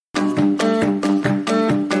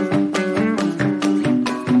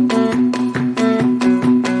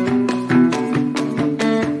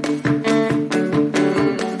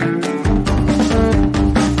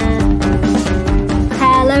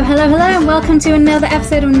welcome to another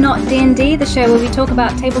episode of Not D&D, the show where we talk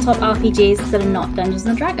about tabletop RPGs that are not Dungeons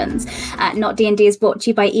 & Dragons. Not D&D is brought to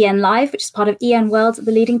you by EN Live, which is part of EN World,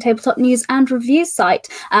 the leading tabletop news and reviews site.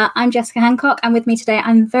 I'm Jessica Hancock, and with me today,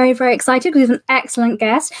 I'm very, very excited. We have an excellent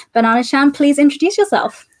guest. Banana Shan, please introduce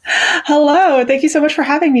yourself. Hello, thank you so much for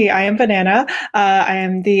having me. I am Banana. I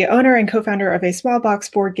am the owner and co-founder of a small box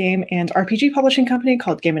board game and RPG publishing company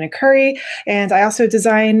called Game and Curry, and I also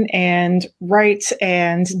design and write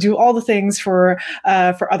and do all the things for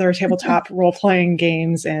other tabletop role-playing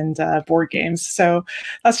games and board games. So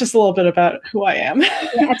that's just a little bit about who I am.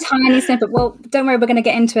 Yeah, a tiny snippet. Well, don't worry, we're going to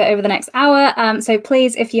get into it over the next hour. So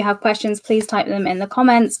please, if you have questions, please type them in the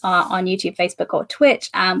comments on YouTube, Facebook, or Twitch,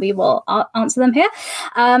 and we will answer them here.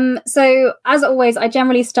 So as always, I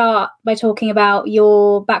generally start by talking about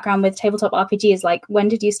your background with tabletop RPGs. Like, when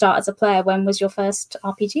did you start as a player? When was your first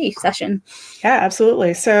RPG session? Yeah,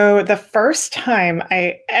 absolutely. So the first time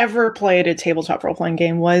I ever played a tabletop role-playing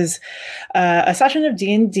game was a session of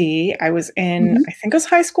D&D. I was in, I think it was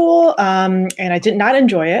high school, and I did not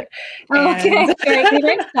enjoy it. Oh, okay,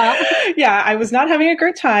 great start. Yeah, I was not having a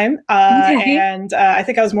great time. And I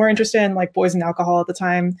think I was more interested in like boys and alcohol at the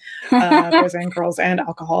time, boys and girls and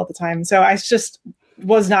alcohol at the time. So I just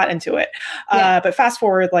was not into it. But fast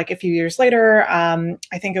forward like a few years later,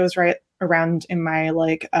 I think it was right around in my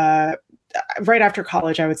right after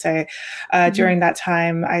college, I would say. During that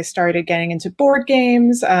time, I started getting into board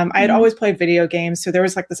games. I had always played video games. So there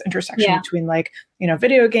was like this intersection between like,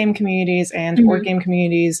 video game communities and board game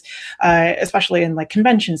communities, especially in like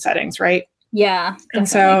convention settings, right? Yeah. Definitely. And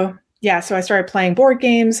so so I started playing board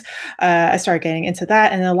games. I started getting into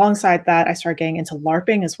that. And then alongside that, I started getting into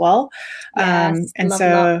LARPing as well. Yes, and love so,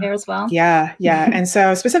 LARP here as well. Yeah. And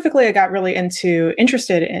so specifically, I got really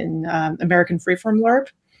interested in American freeform LARP.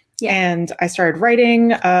 Yeah. And I started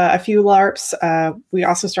writing a few LARPs. We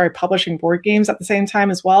also started publishing board games at the same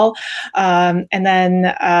time as well. And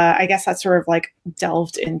then I guess that sort of like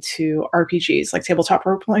delved into RPGs, like tabletop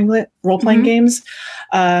role-playing games.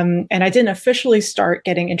 And I didn't officially start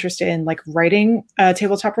getting interested in like writing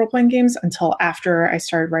tabletop role-playing games until after I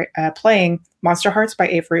started playing Monster Hearts by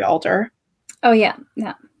Avery Alder. Oh, yeah.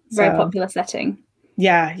 Very popular setting.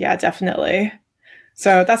 Yeah, definitely.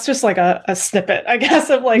 So that's just like a snippet, I guess,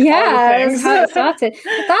 of like all the things. That's how it started.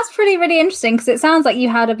 But that's really interesting because it sounds like you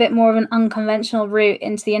had a bit more of an unconventional route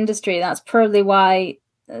into the industry. That's probably why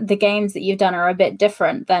the games that you've done are a bit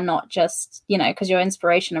different. They're not just, because your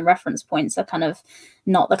inspiration and reference points are kind of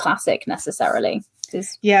not the classic necessarily.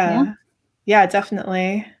 Yeah,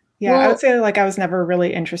 definitely. Yeah, well, I would say like I was never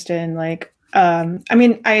really interested in like,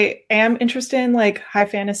 I am interested in like high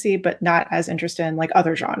fantasy, but not as interested in like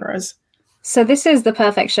other genres. So this is the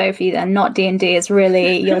perfect show for you then. Not D&D is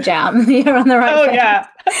really your jam. You're on the right page. Yeah.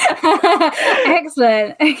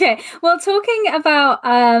 Excellent. Okay. Well, talking about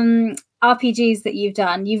RPGs that you've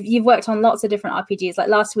done, you've worked on lots of different RPGs. Like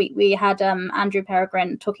last week we had Andrew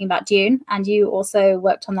Peregrine talking about Dune, and you also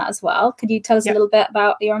worked on that as well. Could you tell us a little bit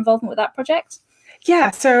about your involvement with that project?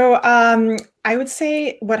 Yeah, so I would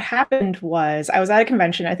say what happened was I was at a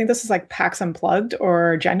convention. I think this is like PAX Unplugged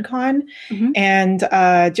or Gen Con. And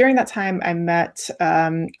during that time, I met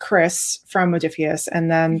Chris from Modiphius.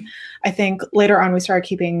 And then I think later on, we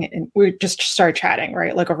just started chatting,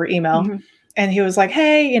 right? Like over email. And he was like,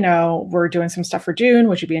 hey, we're doing some stuff for Dune.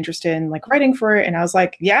 Would you be interested in like writing for it? And I was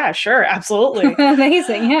like, yeah, sure. Absolutely.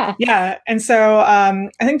 Amazing. Yeah. Yeah. And so I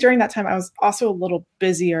think during that time I was also a little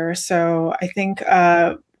busier. So I think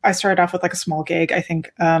I started off with like a small gig. I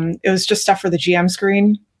think it was just stuff for the GM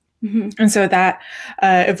screen. And so that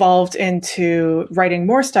evolved into writing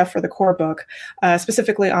more stuff for the core book,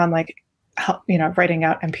 specifically on like, writing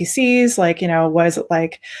out NPCs, like, what is it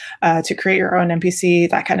like to create your own NPC,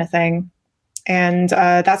 that kind of thing. And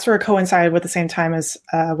that sort of coincided with the same time as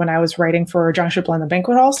when I was writing for John Shipley and the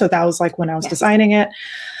Banquet Hall. So that was like when I was designing it.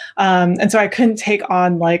 And so I couldn't take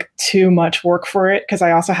on like too much work for it because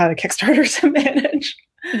I also had a Kickstarter to manage.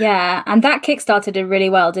 Yeah. And that Kickstarter did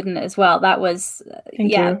really well, didn't it, as well? That was,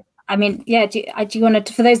 Thank you. I mean, do you want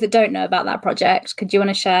to, for those that don't know about that project, could you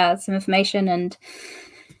want to share some information and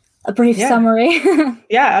a brief summary?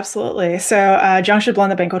 Yeah, absolutely. So John Shipley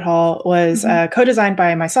and the Banquet Hall was co-designed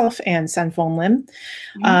by myself and Sen Phone Lim.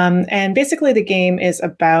 And basically the game is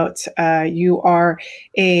about you are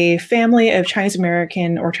a family of Chinese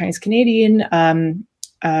American or Chinese Canadian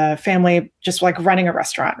family just like running a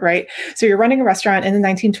restaurant, right? So you're running a restaurant in the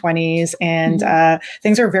 1920s and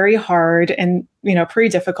things are very hard and, pretty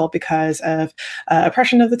difficult because of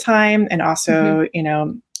oppression of the time and also,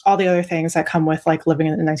 all the other things that come with like living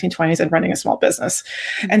in the 1920s and running a small business.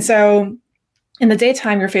 And so in the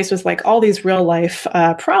daytime, you're faced with like all these real life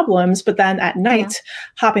problems, but then at night,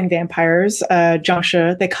 hopping vampires,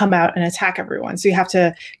 Jiangshi, they come out and attack everyone. So you have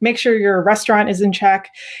to make sure your restaurant is in check,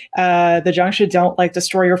 the Jiangshi don't like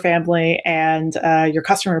destroy your family, and your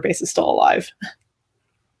customer base is still alive.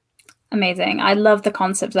 Amazing. I love the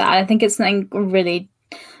concept of that. I think it's something really,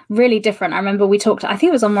 really different. I remember we talked, I think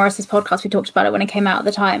it was on Morris's podcast, we talked about it when it came out at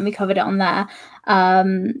the time. We covered it on there.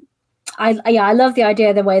 I love the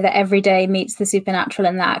idea, the way that every day meets the supernatural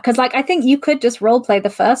in that. Because like, I think you could just role play the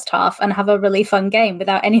first half and have a really fun game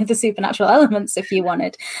without any of the supernatural elements if you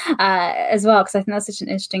wanted as well. Because I think that's such an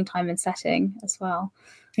interesting time and setting as well.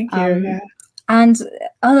 Thank you. Yeah. And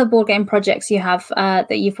other board game projects you have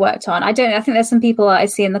that you've worked on. I think there's some people I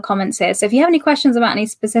see in the comments here. So if you have any questions about any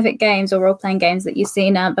specific games or role-playing games that you've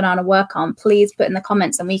seen Banana work on, please put in the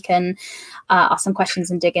comments and we can ask some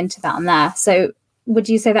questions and dig into that on there. So would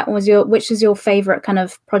you say that was which is your favorite kind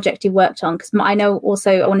of project you worked on? Because I know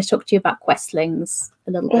also I want to talk to you about Questlings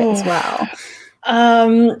a little bit as well.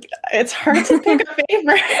 It's hard to pick a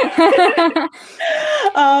favorite.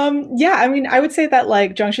 Yeah, I mean, I would say that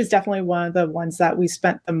like Jiangshi is definitely one of the ones that we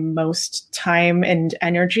spent the most time and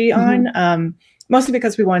energy on. Mostly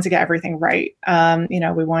because we wanted to get everything right.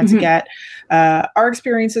 We wanted to get our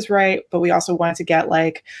experiences right, but we also wanted to get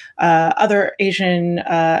like other Asian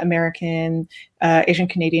American, Asian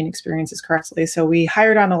Canadian experiences correctly. So we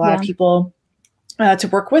hired on a lot of people to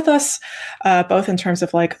work with us, both in terms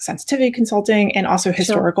of like sensitivity consulting and also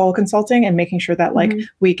historical consulting, and making sure that like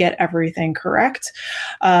we get everything correct.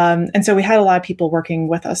 And so we had a lot of people working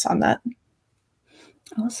with us on that.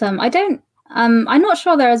 Awesome. I'm not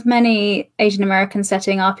sure there are as many Asian American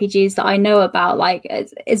setting RPGs that I know about. Like,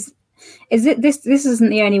 is it this isn't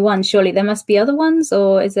the only one? Surely there must be other ones,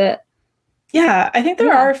 or is it? Yeah, I think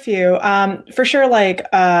there are a few. For sure, like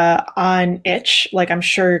on Itch, like I'm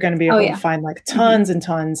sure you're going to be able to find like tons and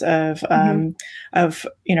tons of smaller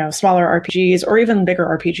RPGs or even bigger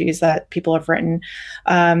RPGs that people have written.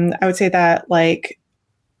 I would say that like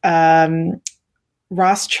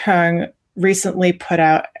Ross Chung recently put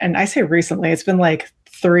out, and I say recently, it's been like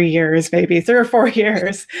 3 years, maybe 3 or 4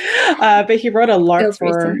 years, but he wrote a LARP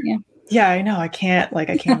for. Recent, yeah, I know. I can't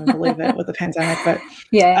even believe it with the pandemic, but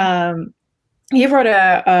he wrote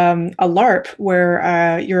a LARP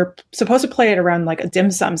where you're supposed to play it around like a dim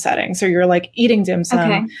sum setting. So you're like eating dim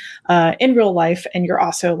sum in real life, and you're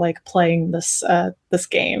also like playing this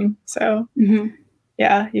game. So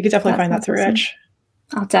yeah, you could definitely find that through Itch.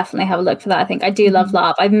 I'll definitely have a look for that. I think I do love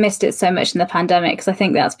LARP. I've missed it so much in the pandemic because I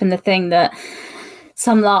think that's been the thing that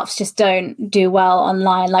some LARPs just don't do well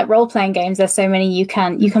online. Like role-playing games, there's so many you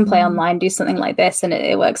can play online, do something like this, and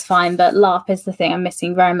it works fine. But LARP is the thing I'm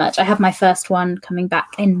missing very much. I have my first one coming back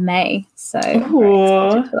in May, so I'm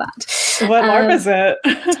very excited for that. What LARP is it?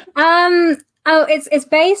 It's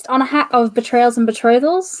based on a hack of betrayals and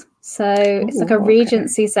betrothals. So it's like a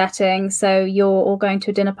Regency setting. So you're all going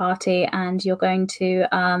to a dinner party, and you're going to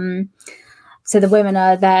so the women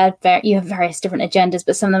are there. You have various different agendas,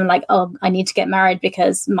 but some of them are like, oh, I need to get married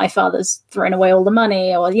because my father's thrown away all the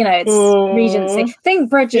money, or it's Regency. I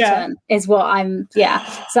think Bridgerton is what I'm.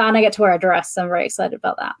 So and I get to wear a dress. So I'm very excited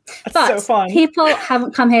about that. That's so fun. People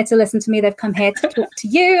haven't come here to listen to me. They've come here to talk to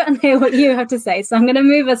you and hear what you have to say. So I'm going to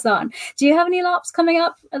move us on. Do you have any LARPs coming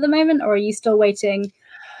up at the moment, or are you still waiting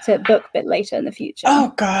to book a bit later in the future?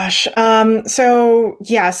 Oh gosh. So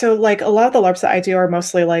like a lot of the LARPs that I do are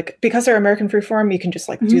mostly like, because they're American freeform, you can just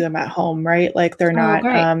like do them at home, right? Like they're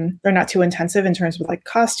not too intensive in terms of like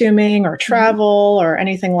costuming or travel or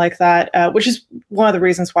anything like that, which is one of the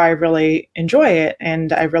reasons why I really enjoy it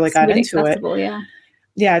and I really got into it.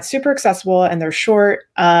 Yeah, it's super accessible and they're short.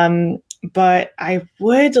 But I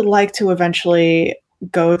would like to eventually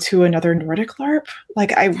go to another Nordic LARP.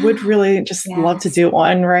 Like I would really just love to do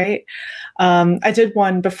one, right? I did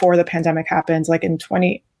one before the pandemic happened, like in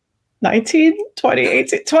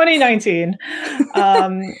 2019.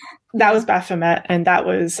 That was Baphomet, and that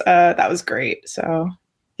was great. So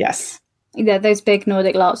yes. Yeah, those big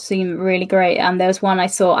Nordic LARPs seem really great. There was one I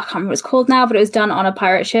saw, I can't remember what it's called now, but it was done on a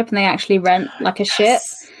pirate ship, and they actually rent like a ship.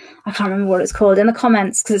 I can't remember what it's called. In the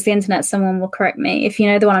comments, because it's the internet, someone will correct me. If you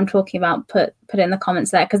know the one I'm talking about, put it in the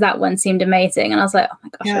comments there, because that one seemed amazing. And I was like, oh my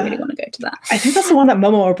gosh, I really want to go to that. I think that's the one that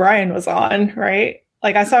Momo O'Brien was on, right?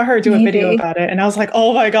 Like I saw her do a video about it and I was like,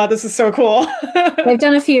 oh my God, this is so cool. They've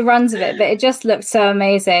done a few runs of it, but it just looked so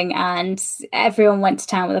amazing. And everyone went to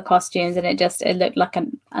town with the costumes, and it looked like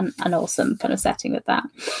an awesome kind of setting with that.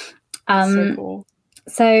 So cool.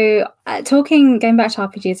 So going back to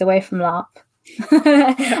RPGs away from LARP,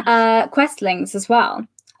 Questlings as well.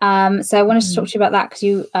 So I wanted to talk to you about that because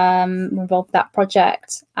you were involved with that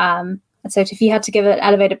project. So if you had to give an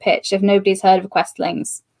elevator pitch, if nobody's heard of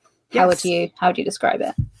Questlings, how would you describe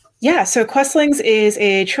it? Yeah, so Questlings is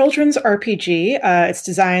a children's RPG. It's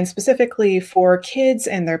designed specifically for kids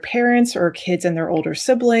and their parents or kids and their older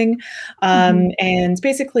sibling. And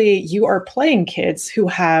basically, you are playing kids who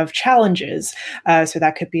have challenges. So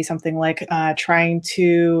that could be something like trying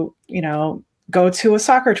to, go to a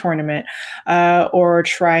soccer tournament, or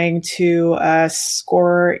trying to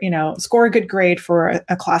score a good grade for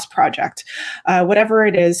a class project. Whatever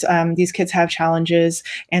it is, these kids have challenges,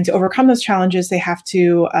 and to overcome those challenges, they have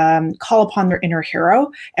to call upon their inner hero.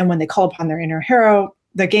 And when they call upon their inner hero,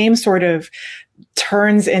 the game sort of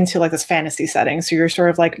turns into like this fantasy setting. So you're sort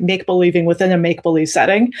of like make-believing within a make-believe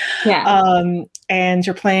setting. Yeah. And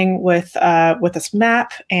you're playing with this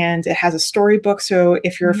map, and it has a storybook. So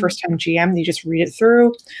if you're a first-time GM, you just read it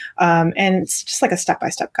through. And it's just like a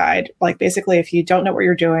step-by-step guide. Like basically, if you don't know what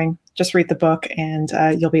you're doing, just read the book, and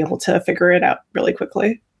you'll be able to figure it out really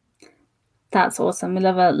quickly. That's awesome. We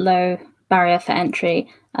love a low barrier for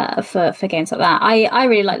entry for games like that. I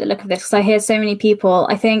really like the look of this because I hear so many people,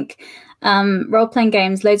 I think role-playing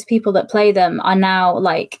games, loads of people that play them are now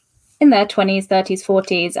like in their 20s, 30s,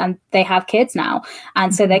 40s, and they have kids now.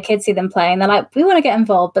 And so their kids see them playing. They're like, we want to get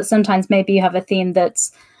involved, but sometimes maybe you have a theme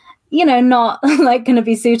that's, not like going to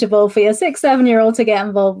be suitable for your 6-7-year-old to get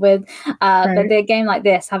involved with. But the game like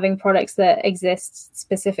this, having products that exist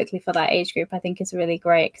specifically for that age group, I think is really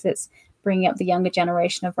great because it's bringing up the younger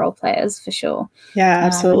generation of role players for sure. Yeah,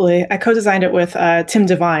 absolutely. I co-designed it with Tim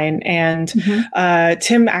Devine, and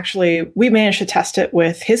Tim actually, we managed to test it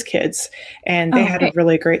with his kids, and they had a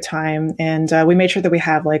really great time. And we made sure that we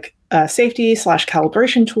have like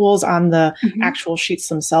safety/calibration tools on the actual sheets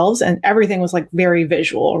themselves, and everything was like very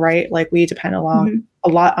visual, right? Like we depend a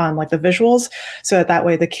lot on like the visuals, so that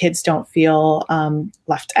way the kids don't feel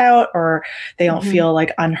left out, or they don't feel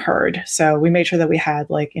like unheard. So we made sure that we had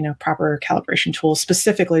like, proper calibration tools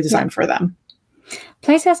specifically designed for them.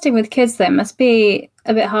 Playtesting with kids though must be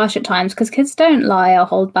a bit harsh at times because kids don't lie or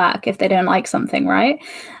hold back if they don't like something, right?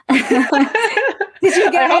 Did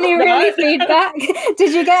you get any really feedback?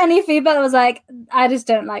 Did you get any feedback that was like, I just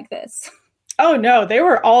don't like this? Oh no, they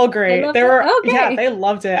were all great. They were, okay. They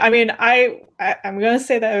loved it. I mean, I'm going to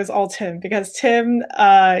say that it was all Tim, because Tim,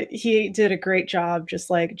 he did a great job just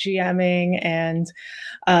like GMing and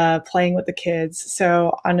playing with the kids.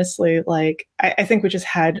 So honestly, like I think we just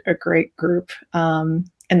had a great group, and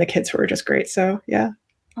the kids were just great. So yeah.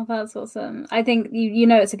 Oh, that's awesome. I think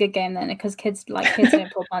it's a good game then, because kids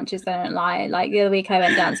don't pull punches, they don't lie. Like the other week I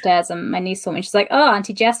went downstairs and my niece saw me, she's like, oh,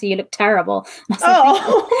 Auntie Jessie, you look terrible.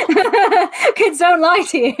 Kids don't lie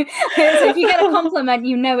to you. So if you get a compliment,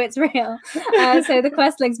 it's real. So the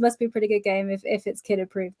Questlings must be a pretty good game if it's kid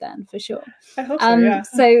approved then, for sure. I hope so, yeah.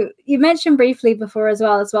 So you mentioned briefly before as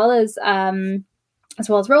well as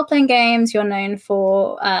role-playing games, you're known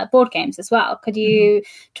for board games as well. Could you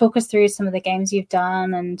talk us through some of the games you've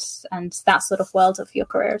done and that sort of world of your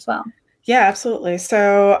career as well? Yeah, absolutely.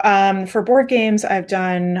 So for board games, I've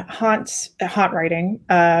done haunt writing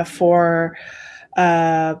for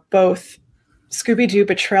both Scooby-Doo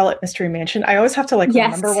Betrayal at Mystery Mansion. I always have to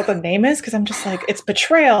remember what the name is, because I'm just like, it's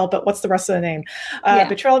Betrayal, but what's the rest of the name?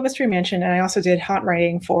 Betrayal at Mystery Mansion. And I also did haunt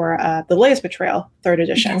writing for The Latest Betrayal, 3rd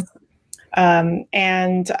edition. Yes.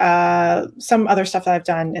 And some other stuff that I've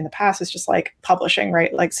done in the past is just like publishing,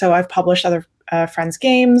 right? Like, so I've published other friends'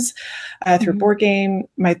 games through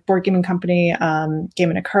my board gaming company, Game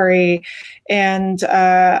and a Curry. And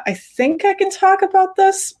I think I can talk about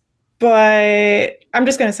this, but I'm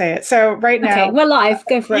just going to say it. So right now, okay, we're live.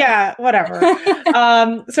 Go for it. Yeah, whatever.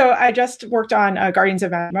 So I just worked on Guardians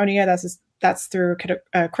of Matrimony. That's through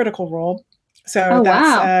Critical Role. So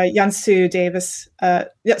that's Yansu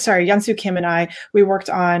Kim and I. We worked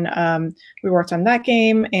on that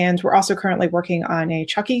game, and we're also currently working on a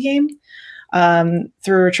Chucky game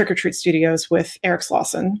through Trick or Treat Studios with Eric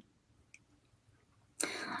Slauson.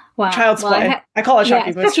 Wow. Child's Play. I call it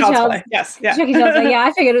Chucky, but it's Child's Play. Yes. Yeah. Chucky Child's Play. Yeah,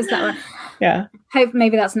 I figured it was that one. Yeah. Hope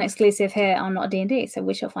maybe that's an exclusive here on Not D&D, so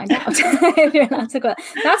we shall find out if you're allowed to go.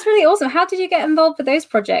 That's really awesome. How did you get involved with those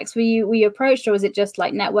projects? Were you approached, or was it just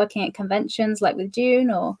like networking at conventions like with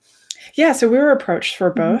June, or? Yeah, so we were approached for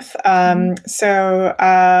both.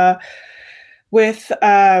 With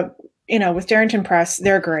Darrington Press,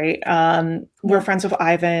 they're great. We're friends with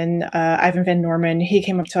Ivan Van Norman. He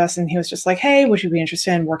came up to us and he was just like, hey, would you be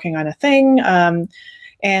interested in working on a thing?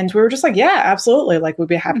 And we were just like, yeah, absolutely. Like, we'd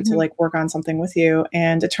be happy to like work on something with you.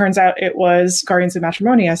 And it turns out it was Guardians of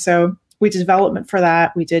Matrimonia. So we did development for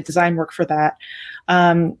that. We did design work for that.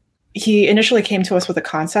 He initially came to us with a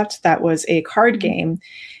concept that was a card game.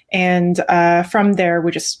 And from there,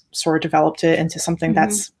 we just sort of developed it into something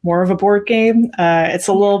that's more of a board game. It's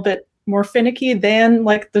a little bit more finicky than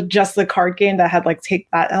like just the card game that had like take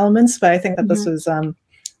that elements. But I think that this is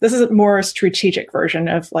a more strategic version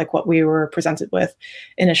of like what we were presented with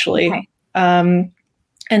initially. Okay.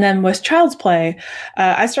 And then with Child's Play,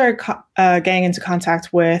 I started getting into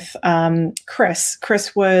contact with Chris. Chris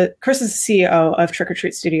is the CEO of Trick or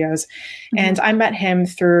Treat Studios, and I met him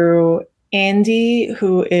through Andy,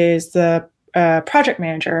 who is the project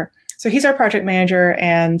manager. So he's our project manager,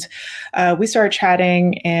 and we started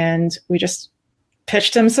chatting, and we just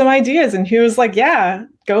pitched him some ideas, and he was like, "Yeah,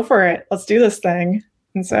 go for it. Let's do this thing."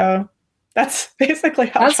 And so that's basically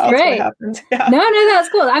how Child's Play happened. Yeah. No, that's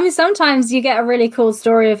cool. I mean, sometimes you get a really cool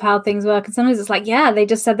story of how things work, and sometimes it's like, yeah, they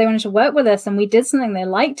just said they wanted to work with us, and we did something, they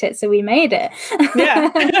liked it, so we made it. Yeah.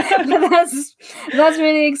 But that's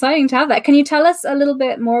really exciting to have that. Can you tell us a little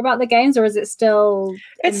bit more about the games, or is it still?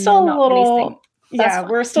 It's still a little. Yeah,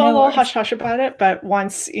 we're still a little hush hush about it, but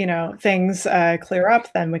once things clear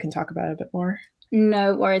up, then we can talk about it a bit more.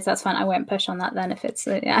 No worries, that's fine. I won't push on that then if it's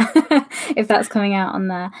if that's coming out on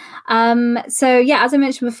there. So yeah, as I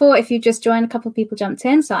mentioned before, if you just joined, a couple of people jumped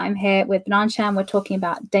in. So I'm here with Bananshan. We're talking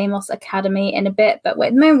about Deimos Academy in a bit, but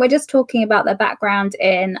at the moment we're just talking about their background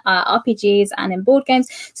in RPGs and in board games.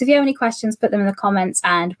 So if you have any questions, put them in the comments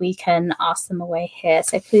and we can ask them away here.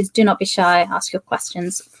 So please do not be shy, ask your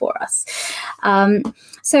questions for us.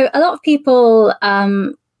 So a lot of people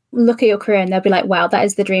look at your career and they'll be like, wow, that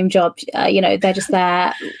is the dream job. They're just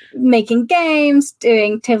there making games,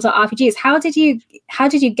 doing tabletop RPGs. How did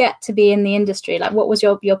you get to be in the industry? Like, what was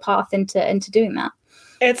your path into doing that?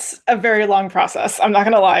 It's a very long process. I'm not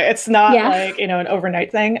going to lie. It's not like, an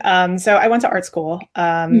overnight thing. So I went to art school.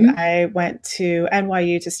 I went to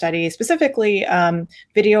NYU to study specifically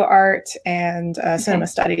video art and cinema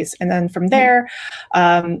studies. And then from there,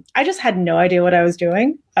 I just had no idea what I was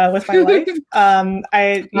doing with my life.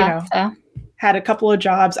 I had a couple of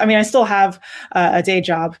jobs. I mean, I still have a day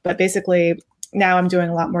job, but basically now I'm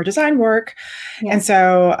doing a lot more design work. Yeah. And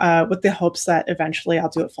so with the hopes that eventually I'll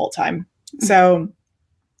do it full time. So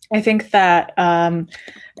I think that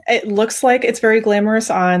it looks like it's very glamorous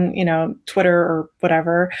on, Twitter or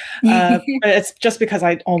whatever. But it's just because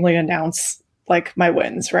I only announce like my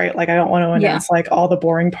wins, right? Like I don't want to announce like all the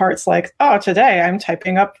boring parts, like, oh, today I'm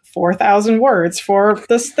typing up 4,000 words for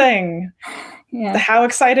this thing. Yeah. How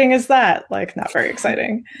exciting is that? Like, not very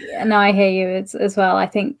exciting. Yeah, no, I hear you as well. I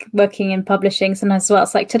think working in publishing sometimes as well,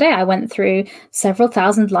 it's like today I went through several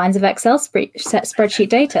thousand lines of Excel spreadsheet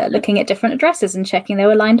data, looking at different addresses and checking they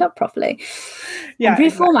were lined up properly. Yeah, and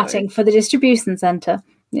reformatting for the distribution center.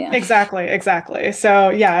 Yeah, exactly. So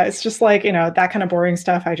yeah, it's just like, that kind of boring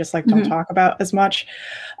stuff I just like don't talk about as much.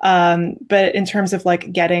 But in terms of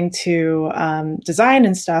like getting to design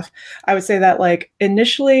and stuff, I would say that like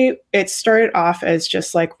initially it started off as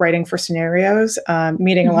just like writing for scenarios,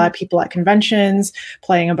 meeting a lot of people at conventions,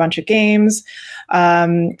 playing a bunch of games.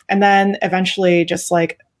 And then eventually just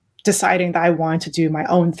like deciding that I wanted to do my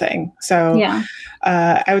own thing. So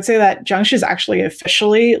I would say that Junction is actually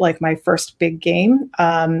officially like my first big game.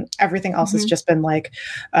 Everything else has just been like,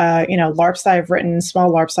 LARPs that I've written,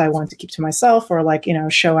 small LARPs that I wanted to keep to myself or like,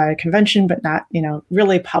 show at a convention, but not,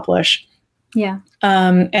 really publish. Yeah.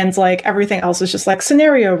 And like everything else is just like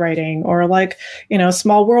scenario writing or like,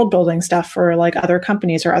 small world building stuff for like other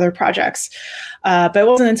companies or other projects. But it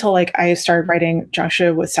wasn't until like I started writing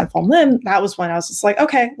Junction with Senfal Lim, that was when I was just like,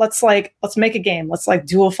 okay, let's make a game. Let's like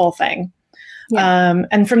do a full thing. Yeah.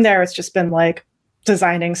 And from there, it's just been like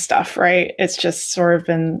designing stuff, right? It's just sort of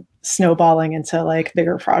been snowballing into like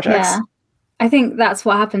bigger projects. Yeah. I think that's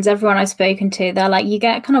what happens. Everyone I've spoken to, they're like, you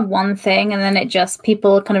get kind of one thing and then it just,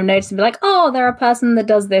 people kind of notice and be like, oh, they're a person that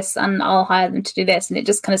does this and I'll hire them to do this. And it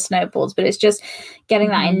just kind of snowballs. But it's just getting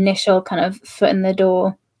that initial kind of foot in the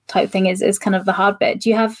door type thing is kind of the hard bit. Do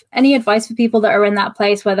you have any advice for people that are in that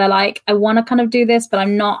place where they're like, I want to kind of do this, but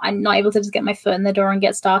I'm not able to just get my foot in the door and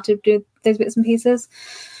get started, do those bits and pieces?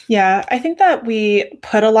 Yeah, I think that we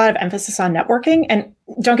put a lot of emphasis on networking, and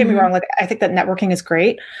don't get me wrong, like I think that networking is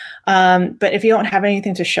great. But if you don't have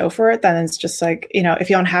anything to show for it, then it's just like, if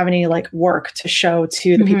you don't have any like work to show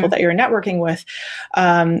to the people that you're networking with,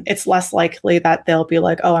 it's less likely that they'll be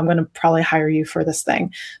like, oh, I'm going to probably hire you for this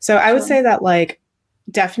thing. So I would say that like,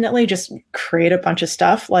 definitely just create a bunch of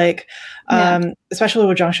stuff. Like, especially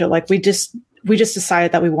with Junction, like we just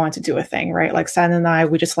decided that we wanted to do a thing, right? Like San and I,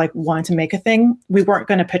 we just like wanted to make a thing. We weren't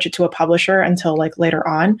going to pitch it to a publisher until like later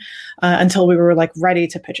on, until we were like ready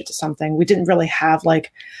to pitch it to something. We didn't really have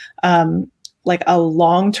like a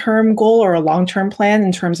long-term goal or a long-term plan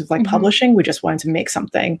in terms of like publishing. We just wanted to make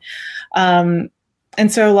something.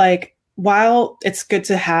 And so like, while it's good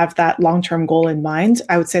to have that long-term goal in mind,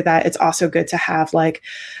 I would say that it's also good to have like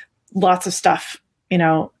lots of stuff, in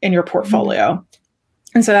your portfolio.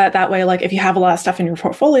 And so that way, like if you have a lot of stuff in your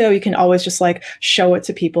portfolio, you can always just like show it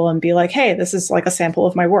to people and be like, hey, this is like a sample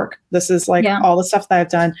of my work. This is like all the stuff that I've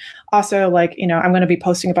done. Also, like, I'm going to be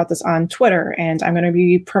posting about this on Twitter and I'm going to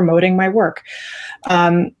be promoting my work.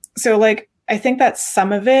 So like, I think that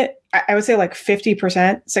some of it, I would say like 50%,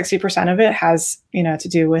 60% of it has, to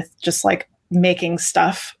do with just like making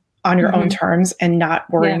stuff on your own terms and not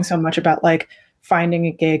worrying so much about like finding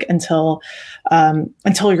a gig until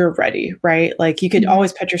you're ready, right? Like you could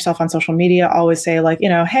always put yourself on social media, always say like,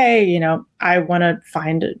 hey, I want to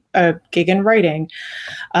find a gig in writing.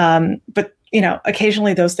 But,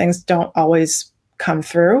 occasionally those things don't always come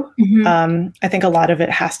through. I think a lot of it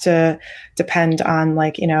has to depend on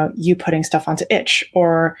like, you putting stuff onto itch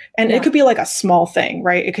it could be like a small thing,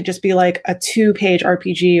 right? It could just be like a 2-page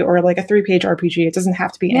RPG or like a 3-page RPG. It doesn't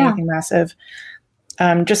have to be anything massive.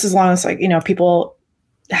 Just as long as like, people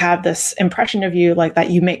have this impression of you, like that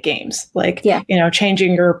you make games, like,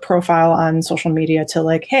 changing your profile on social media to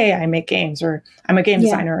like, hey, I make games, or I'm a game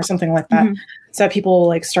designer or something like that. So that people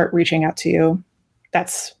like start reaching out to you.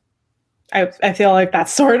 I feel like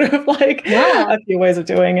that's sort of like a few ways of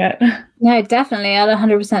doing it. No, definitely. I'd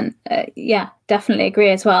 100%. Definitely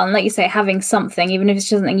agree as well. And like you say, having something, even if it's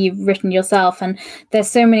just something you've written yourself, and there's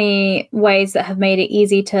so many ways that have made it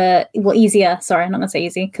easier. Sorry, I'm not going to say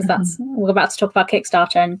easy because we're about to talk about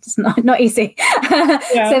Kickstarter and it's not easy.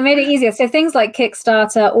 So it made it easier. So things like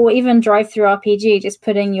Kickstarter or even Drive Through RPG, just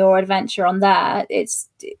putting your adventure on there, it's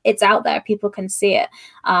out there. People can see it.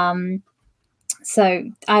 So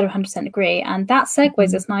I 100% agree. And that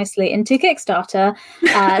segues us nicely into Kickstarter.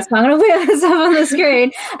 So I'm going to put this up on the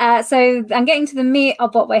screen. So I'm getting to the meat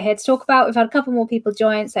of what we're here to talk about. We've had a couple more people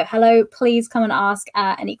join. So hello, please come and ask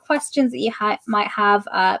any questions that you might have.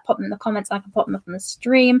 Pop them in the comments. I can pop them up on the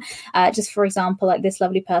stream. Just for example, like this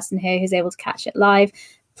lovely person here who's able to catch it live.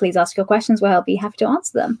 Please ask your questions. We'll be happy to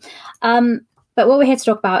answer them. But what we're here to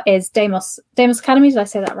talk about is Deimos Academy. Did I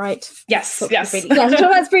say that right? Yes. Yes, talk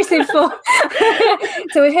about this briefly before.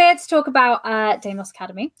 So we're here to talk about Deimos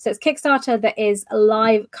Academy. So it's Kickstarter that is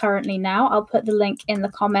live currently now. I'll put the link in the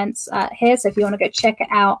comments here. So if you want to go check it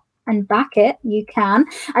out and back it, you can.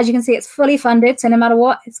 As you can see, it's fully funded. So no matter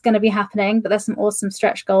what, it's going to be happening. But there's some awesome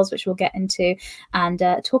stretch goals, which we'll get into and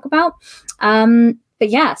talk about. But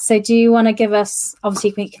yeah, so do you want to give us,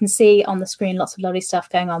 obviously we can see on the screen lots of lovely stuff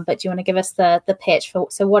going on, but do you want to give us the pitch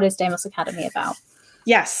so what is Deimos Academy about?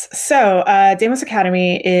 Yes. So Deimos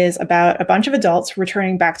Academy is about a bunch of adults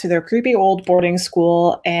returning back to their creepy old boarding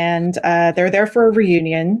school, and they're there for a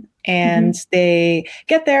reunion. And they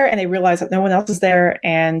get there and they realize that no one else is there,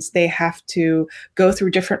 and they have to go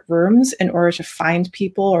through different rooms in order to find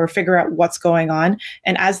people or figure out what's going on.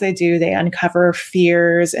 And as they do, they uncover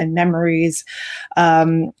fears and memories.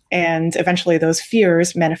 And eventually those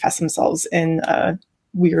fears manifest themselves in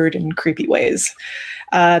weird and creepy ways.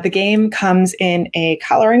 The game comes in a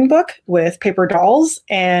coloring book with paper dolls.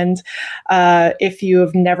 And if you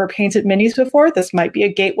have never painted minis before, this might be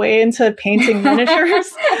a gateway into painting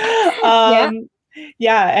miniatures. And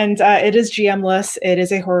it is GM-less. It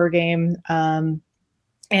is a horror game. And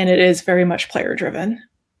it is very much player driven.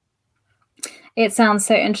 It sounds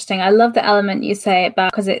so interesting. I love the element you say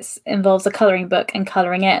about because it involves a coloring book and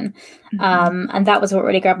coloring in, and that was what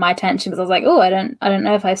really grabbed my attention because I was like, oh, I don't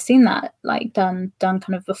know if I've seen that like done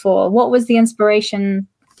kind of before. What was the inspiration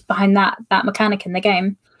behind that mechanic in the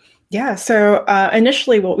game? Yeah, so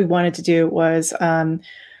initially, what we wanted to do was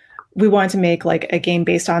we wanted to make like a game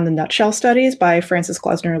based on the Nutshell Studies by Frances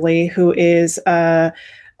Glessner Lee, who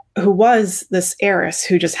was this heiress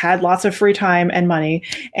who just had lots of free time and money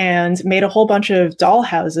and made a whole bunch of doll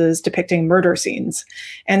houses depicting murder scenes.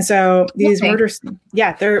 And so these murder scenes,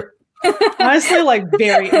 they're honestly like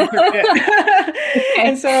very intricate.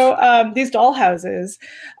 And so these doll houses,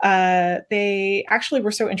 they actually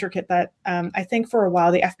were so intricate that I think for a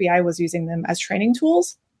while the FBI was using them as training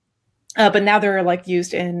tools. But now they're like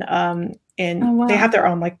used in they have their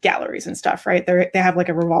own like galleries and stuff, right? They have like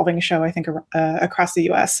a revolving show, I think, across the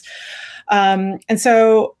US. And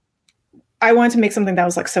so I wanted to make something that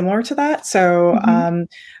was like similar to that. So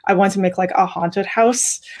I wanted to make like a haunted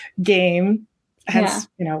house game, hence,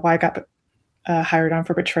 why I got hired on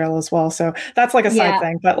for Betrayal as well. So that's like a side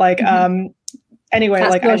thing, but like, anyway, that's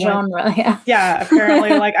like your genre,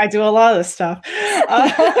 apparently like I do a lot of this stuff.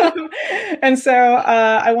 And so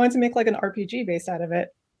I wanted to make like an RPG based out of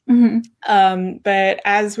it. But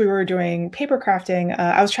as we were doing paper crafting,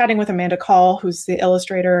 I was chatting with Amanda Call, who's the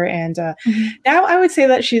illustrator. And now I would say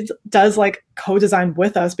that she does like co-design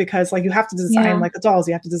with us, because like you have to design like the dolls,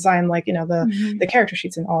 you have to design like, you know, the character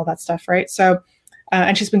sheets and all that stuff. Right. So,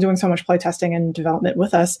 and she's been doing so much playtesting and development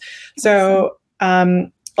with us. So,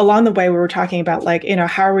 along the way, we were talking about like, you know,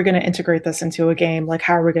 how are we going to integrate this into a game? Like,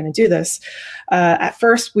 how are we going to do this? At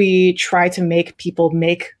first, we tried to make people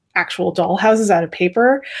make actual doll houses out of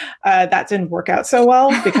paper. That didn't work out so well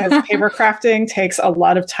because paper crafting takes a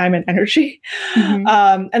lot of time and energy.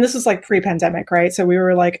 And this was like pre-pandemic, right? So we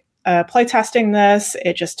were like play testing this.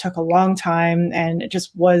 It just took a long time, and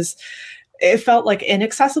it felt like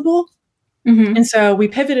inaccessible. And so we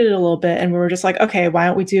pivoted a little bit, and we were just like, okay, why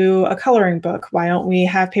don't we do a coloring book? Why don't we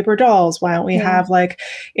have paper dolls? Why don't we have like,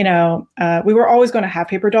 you know, we were always going to have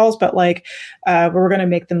paper dolls, but like we were going to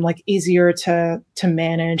make them like easier to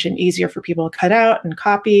manage and easier for people to cut out and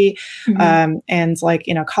copy and like,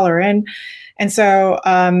 you know, color in. And so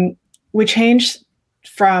we switched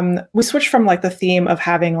from like the theme of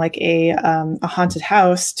having like a haunted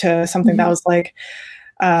house to something that was like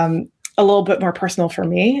a little bit more personal for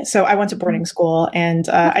me. So I went to boarding school, and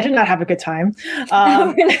I did not have a good time.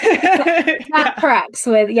 That cracks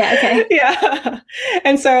with, okay. Yeah.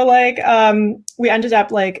 And so like, we ended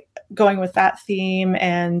up like going with that theme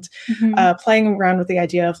and playing around with the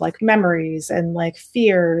idea of like memories and like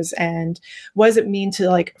fears, and what does it mean to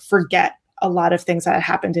like forget a lot of things that had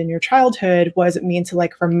happened in your childhood? What does it mean to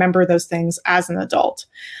like remember those things as an adult?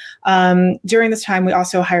 During this time, we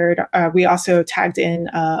also tagged in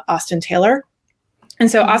Austin Taylor. And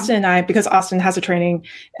so Austin and I, because Austin has a training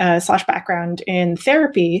 / background in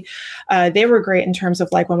therapy, they were great in terms of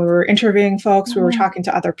like when we were interviewing folks, we were talking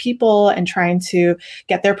to other people and trying to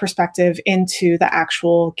get their perspective into the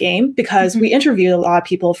actual game, because we interviewed a lot of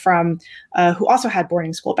people from who also had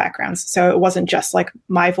boarding school backgrounds. So it wasn't just like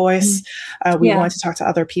my voice. We wanted to talk to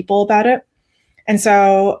other people about it. And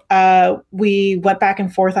so we went back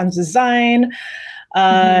and forth on design.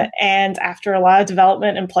 And after a lot of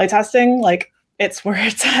development and playtesting, like it's where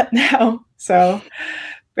it's at now. So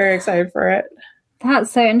very excited for it. That's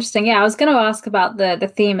so interesting. Yeah, I was going to ask about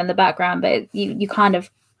the theme and the background, but you kind of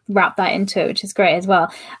wrap that into it, which is great as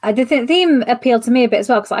well. The theme appealed to me a bit as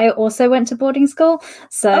well, because I also went to boarding school.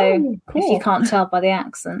 So cool. If you can't tell by the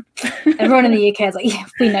accent, everyone in the UK is like, yeah,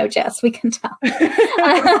 we know, Jess, we can tell.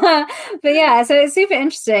 But yeah, so it's super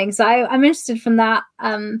interesting. So I'm interested from that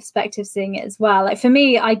perspective, seeing it as well. Like for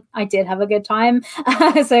me, I did have a good time,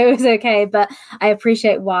 so it was okay. But I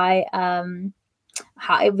appreciate why.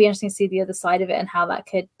 How it'd be interesting to see the other side of it and how that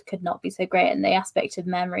could not be so great, and the aspect of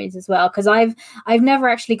memories as well, because I've never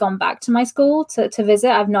actually gone back to my school to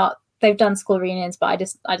visit. They've done school reunions, but I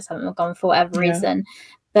just haven't gone for whatever reason.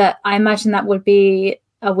 But I imagine that would be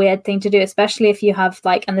a weird thing to do, especially if you have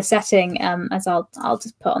like, and the setting, as I'll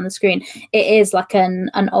just put on the screen, it is like an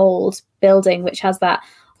old building which has that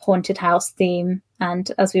haunted house theme,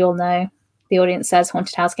 and as we all know, the audience says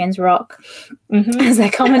haunted house games rock as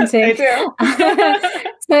they're commenting.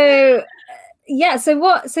 So yeah, so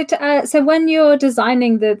when you're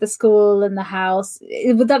designing the school and the house,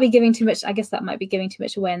 would that be giving too much? I guess that might be giving too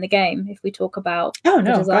much away in the game if we talk about the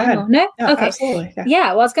design. Go ahead. No, okay, absolutely. Yeah,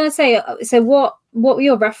 well, I was going to say, so what were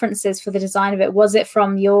your references for the design of it? Was it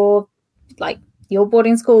from your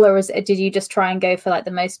boarding school, or did you just try and go for like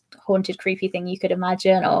the most haunted, creepy thing you could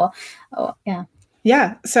imagine, or yeah?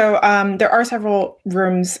 Yeah. So there are several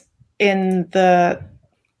rooms in the.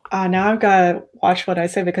 Now I've got to watch what I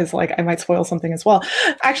say, because like I might spoil something as well.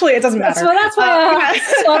 Actually, it doesn't matter. That's why I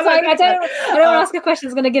asked. So I was like, I don't want to ask a question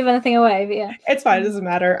that's going to give anything away. But yeah, it's fine. It doesn't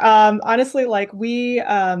matter. Honestly, like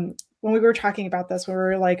when we were talking about this, we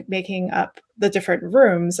were like making up the different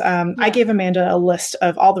rooms. I gave Amanda a list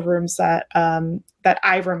of all the rooms that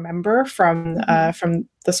I remember from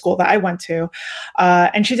the school that I went to,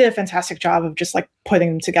 and she did a fantastic job of just like putting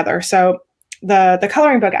them together. So the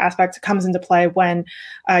coloring book aspect comes into play when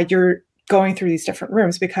you're going through these different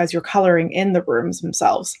rooms, because you're coloring in the rooms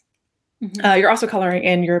themselves. You're also coloring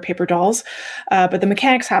in your paper dolls, but the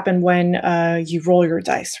mechanics happen when you roll your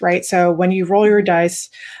dice, right? So when you roll your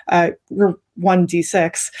dice, you're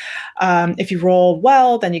 1d6. If you roll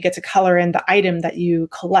well, then you get to color in the item that you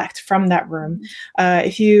collect from that room.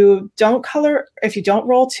 If you don't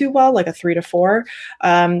roll too well, like a 3 to 4,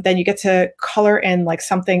 then you get to color in like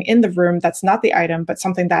something in the room that's not the item, but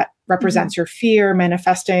something that represents your fear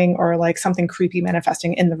manifesting, or like something creepy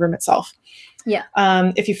manifesting in the room itself. Yeah.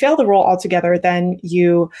 If you fail the roll altogether, then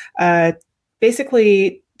you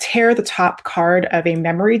basically tear the top card of a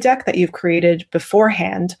memory deck that you've created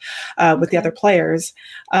beforehand with the other players.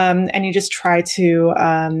 And you just try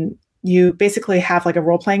to, you basically have like a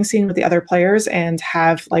role-playing scene with the other players and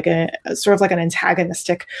have like a sort of like an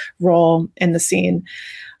antagonistic role in the scene.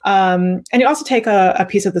 And you also take a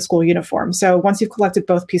piece of the school uniform. So once you've collected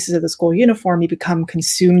both pieces of the school uniform, you become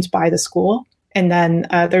consumed by the school. And then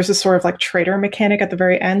there's a sort of like traitor mechanic at the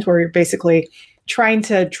very end where you're basically trying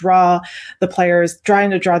to draw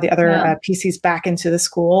the other PCs back into the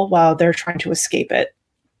school while they're trying to escape it.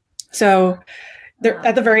 So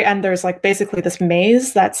at the very end, there's like basically this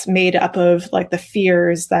maze that's made up of like the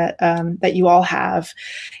fears that you all have.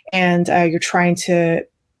 And you're trying to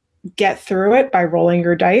get through it by rolling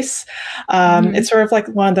your dice. It's sort of like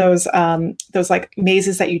one of those like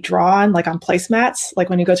mazes that you draw on, like on placemats, like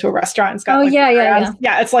when you go to a restaurant. It's got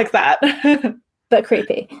yeah, it's like that. But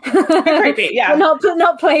creepy. Creepy, yeah.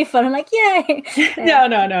 Not playful. I'm like, yay. Yeah.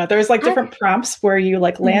 No. There's like different prompts where you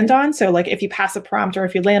like land on. So like if you pass a prompt or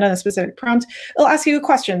if you land on a specific prompt, it'll ask you a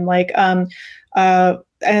question like, and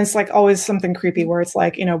it's like always something creepy where it's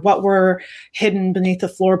like, what were hidden beneath the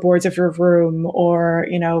floorboards of your room, or,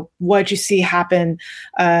 what did you see happen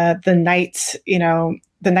the night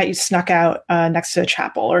you snuck out next to a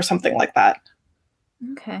chapel or something like that.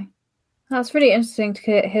 Okay. That's really interesting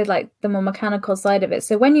to hear like the more mechanical side of it.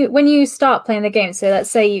 So when you start playing the game, so let's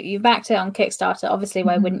say you backed it on Kickstarter, obviously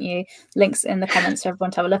why wouldn't you? Links in the comments for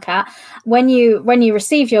everyone to have a look at. When you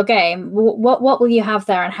receive your game, what will you have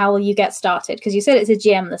there and how will you get started? Because you said it's a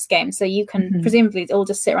GM-less game, so you can presumably all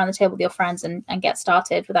just sit around the table with your friends and get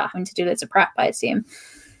started without having to do loads of prep, I assume.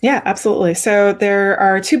 Yeah, absolutely. So there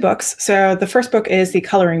are 2 books. So the first book is the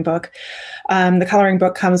coloring book. The coloring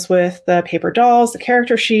book comes with the paper dolls, the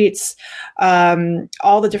character sheets,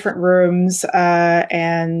 all the different rooms,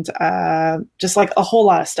 and just like a whole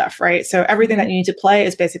lot of stuff, right? So everything that you need to play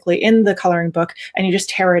is basically in the coloring book, and you just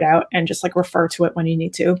tear it out and just like refer to it when you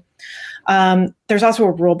need to. There's also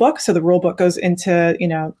a rule book. So the rule book goes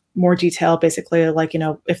into, more detail, basically like,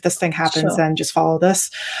 if this thing happens, then just follow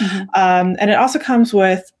this. And it also comes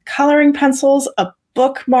with coloring pencils, a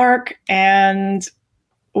bookmark, and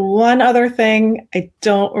one other thing. I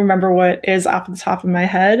don't remember what it is off the top of my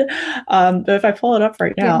head. But if I pull it up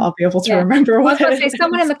right now, I'll be able to remember what it is.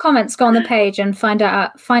 Someone in the comments go on the page and find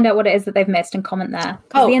out what it is that they've missed and comment there.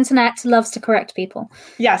 Because the internet loves to correct people.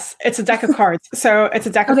 Yes, it's a deck of cards. So it's a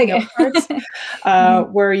deck of note cards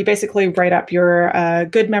where you basically write up your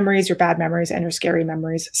good memories, your bad memories, and your scary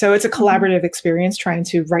memories. So it's a collaborative experience trying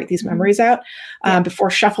to write these memories out before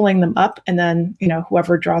shuffling them up. And then,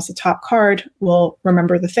 whoever draws the top card will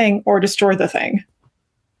remember the thing or destroy the thing.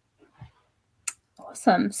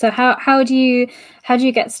 Awesome. So how do you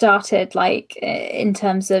get started, like in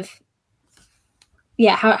terms of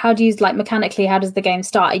how do you like mechanically, how does the game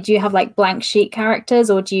start? Do you have like blank sheet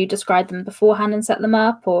characters, or do you describe them beforehand and set them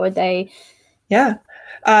up, or are they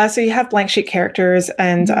so you have blank sheet characters,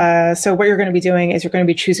 and so what you're going to be doing is you're going to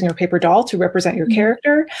be choosing a paper doll to represent your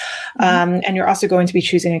character, and you're also going to be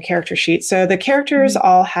choosing a character sheet. So the characters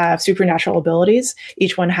all have supernatural abilities.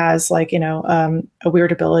 Each one has like, a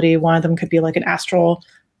weird ability. One of them could be like an astral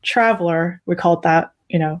traveler. We called that,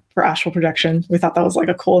 for astral projection. We thought that was like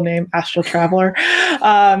a cool name, astral traveler.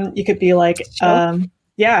 You could be like,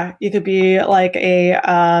 you could be like a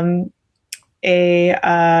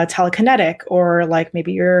telekinetic, or like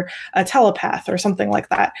maybe you're a telepath or something like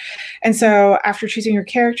that. And so after choosing your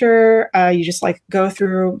character, you just like go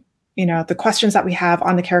through, the questions that we have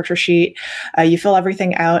on the character sheet, you fill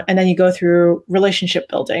everything out, and then you go through relationship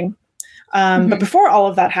building. But before all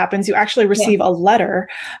of that happens, you actually receive a letter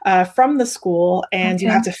from the school, and you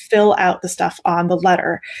have to fill out the stuff on the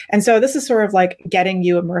letter. And so this is sort of like getting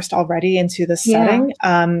you immersed already into the setting.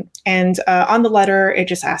 And on the letter, it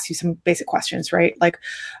just asks you some basic questions, right? Like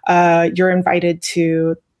you're invited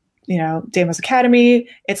to, Deimos Academy.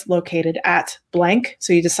 It's located at blank.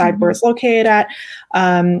 So you decide where it's located at.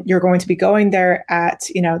 You're going to be going there at,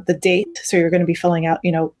 the date. So you're going to be filling out,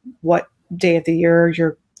 what day of the year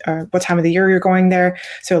what time of the year you're going there.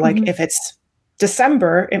 So like if it's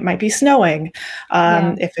December, it might be snowing.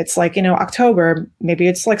 If it's like, October, maybe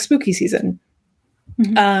it's like spooky season.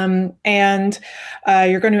 And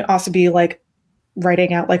you're going to also be like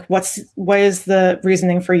writing out like what is the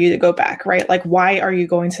reasoning for you to go back, right? Like, why are you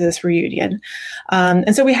going to this reunion?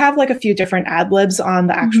 And so we have like a few different ad libs on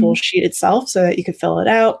the actual sheet itself so that you could fill it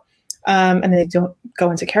out. And then don't go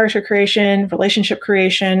into character creation, relationship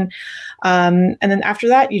creation. And then after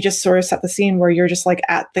that, you just sort of set the scene where you're just like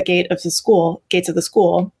at the gates of the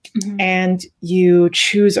school, and you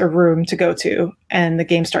choose a room to go to, and the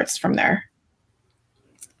game starts from there.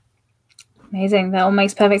 Amazing. That all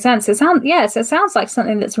makes perfect sense. It sounds like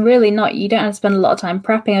something that's really not, you don't have to spend a lot of time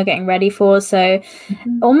prepping or getting ready for. So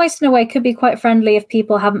almost in a way could be quite friendly if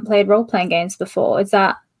people haven't played role-playing games before.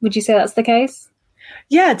 Would you say that's the case?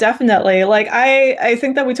 Yeah, definitely. Like I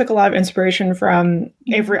think that we took a lot of inspiration from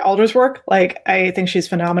Avery Alder's work. Like I think she's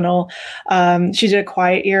phenomenal. She did a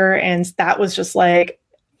Quiet Year, and that was just like,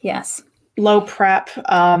 yes, low prep,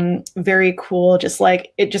 very cool. Just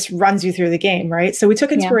like it just runs you through the game, right? So we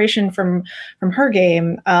took inspiration from her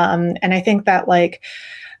game, and I think that like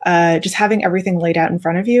just having everything laid out in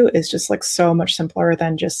front of you is just like so much simpler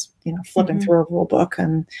than just flipping through a rule book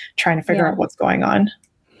and trying to figure out what's going on.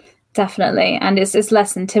 Definitely. And it's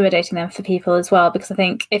less intimidating then for people as well, because I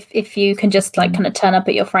think if you can just like kind of turn up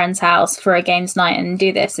at your friend's house for a games night and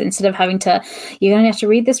do this instead of having to, you're going to have to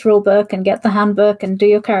read this rule book and get the handbook and do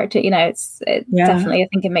your character, definitely, I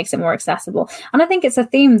think it makes it more accessible. And I think it's a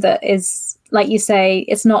theme that is, like you say,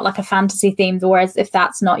 it's not like a fantasy theme, whereas if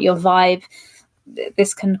that's not your vibe,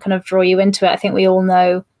 this can kind of draw you into it. I think we all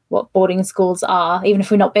know what boarding schools are, even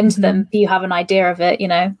if we've not been to them, you have an idea of it,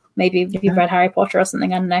 maybe if you've read Harry Potter or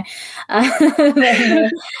something, I don't know.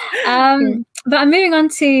 But I'm moving on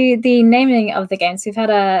to the naming of the game. So we've had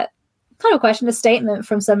a kind of question, a statement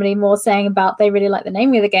from somebody more saying about they really like the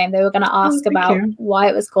naming of the game. They were going to ask about why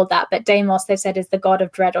it was called that. But Deimos, they said, is the god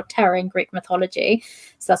of dread or terror in Greek mythology.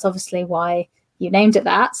 So that's obviously why you named it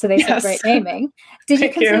that. So they said great naming. Did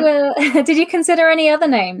you consider any other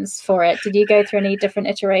names for it? Did you go through any different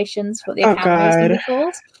iterations for the academy was going to be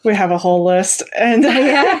called? We have a whole list. And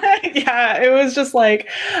it was just like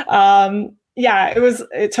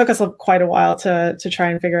it took us quite a while to try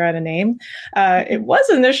and figure out a name. It was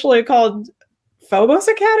initially called Phobos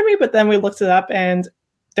Academy, but then we looked it up and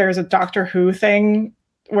there's a Doctor Who thing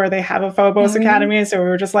where they have a Phobos Academy, so we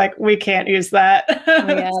were just like, we can't use that.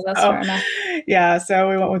 Yeah, that's fair enough. Yeah, so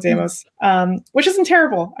we went with Deimos, which isn't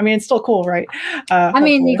terrible. I mean, it's still cool, right? I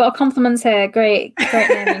mean, you got compliments here. Great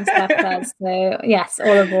naming stuff, guys. So yes,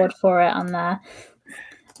 all aboard for it on there.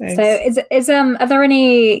 Thanks. So are there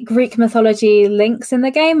any Greek mythology links in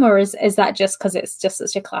the game, or is that just because it's just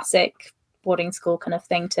such a classic boarding school kind of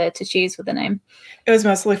thing to choose with the name? It was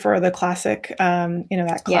mostly for the classic,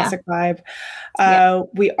 that classic vibe.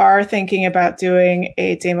 We are thinking about doing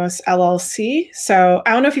a Deimos LLC. So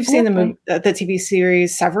I don't know if you've seen the TV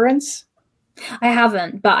series Severance. I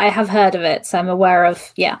haven't, but I have heard of it, so I'm aware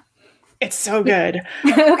of. Yeah, it's so good.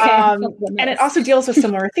 And it also deals with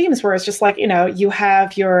similar themes where it's just like, you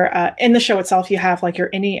have your in the show itself, you have like your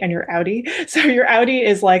innie and your outie. So your outie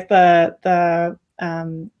is like the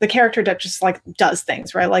character that just like does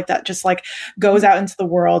things, right? Like that just like goes out into the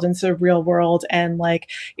world, into the real world, and like,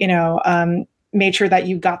 made sure that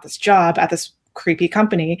you got this job at this creepy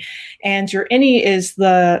company. And your innie is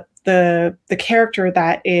the character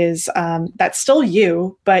that is that's still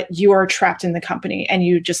you, but you are trapped in the company and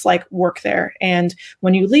you just like work there. And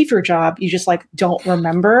when you leave your job, you just like don't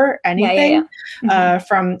remember anything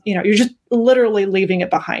from, you're just literally leaving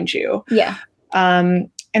it behind you. Yeah.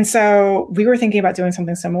 And so we were thinking about doing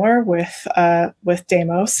something similar with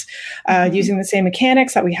Deimos, using the same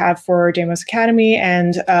mechanics that we have for Deimos Academy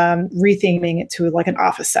and retheming it to like an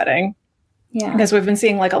office setting. Yeah, because we've been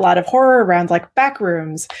seeing like a lot of horror around like back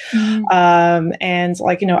rooms, and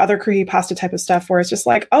like other creepypasta type of stuff where it's just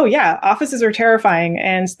like, oh yeah, offices are terrifying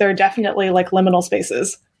and they're definitely like liminal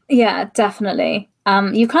spaces. Yeah, definitely.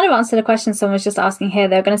 You kind of answered a question someone was just asking here.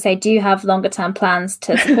 They're going to say, do you have longer term plans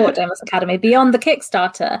to support Deimos Academy beyond the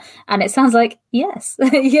Kickstarter? And it sounds like yes.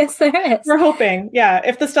 Yes, there is. We're hoping. Yeah.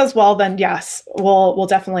 If this does well, then yes, we'll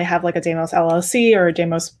definitely have like a Deimos LLC or a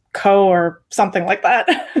Deimos Co or something like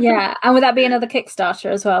that. Yeah. And would that be another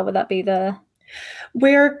Kickstarter as well? Would that be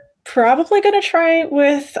We're probably going to try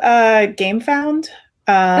with GameFound.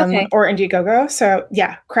 Or Indiegogo. So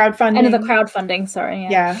yeah, crowdfunding. Another crowdfunding, sorry.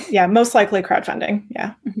 Yeah, most likely crowdfunding.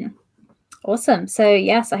 Yeah. Mm-hmm. Awesome. So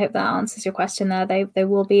yes, I hope that answers your question there. There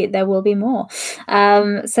will be more.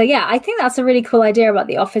 So yeah, I think that's a really cool idea about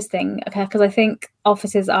the office thing. Okay, because I think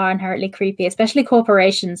offices are inherently creepy, especially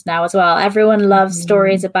corporations now as well. Everyone loves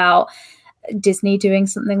stories about Disney doing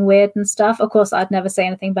something weird and stuff. Of course, I'd never say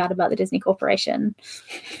anything bad about the Disney Corporation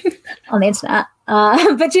on the internet.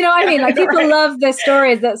 But you know what I mean? Like people love the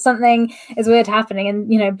stories that something is weird happening,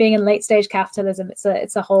 and being in late stage capitalism,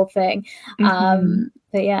 it's a whole thing.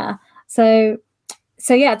 But yeah, so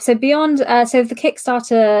beyond, so the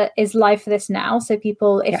Kickstarter is live for this now. So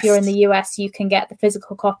people, if you're in the US, you can get the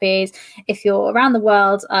physical copies. If you're around the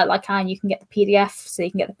world, like you can get the PDF, so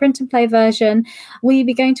you can get the print and play version. Will you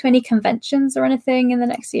be going to any conventions or anything in the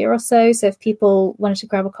next year or so? So if people wanted to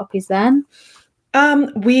grab a copies then?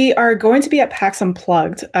 We are going to be at PAX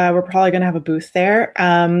Unplugged. We're probably going to have a booth there.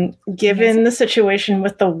 Given the situation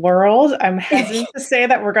with the world, I'm hesitant to say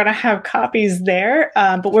that we're going to have copies there,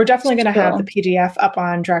 but we're definitely going to have the PDF up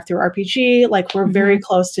on DriveThruRPG. Like, we're very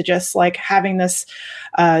close to just like having this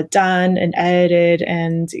done and edited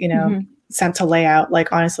and, sent to layout.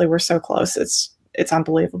 Like, honestly, we're so close. It's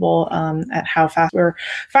unbelievable at how fast we're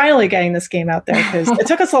finally getting this game out there, because it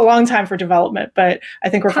took us a long time for development, but I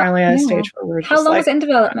think we're finally at a stage where we're just How long was it in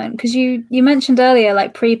development? Because you mentioned earlier,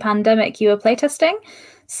 like pre-pandemic, you were playtesting.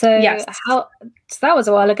 So yes. So that was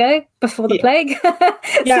a while ago, before the plague.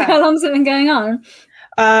 So how long's it been going on?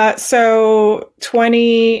 So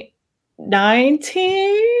 2019,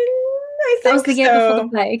 I think. That was the year before the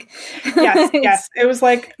plague. Yes. It was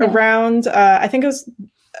like around, I think it was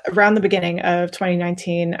around the beginning of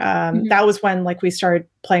 2019. That was when like we started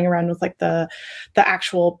playing around with like the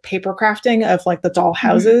actual paper crafting of like the doll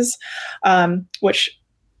houses, which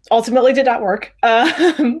ultimately did not work.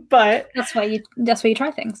 But that's why you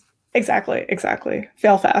try things. Exactly.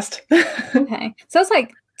 Fail fast. Okay. So it's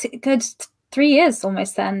like good 3 years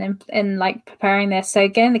almost then in like preparing this. So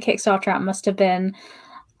getting the Kickstarter out must have been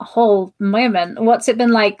a whole moment. What's it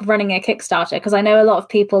been like running a Kickstarter? Because I know a lot of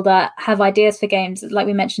people that have ideas for games, like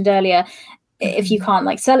we mentioned earlier, if you can't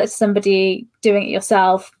like sell it to somebody, doing it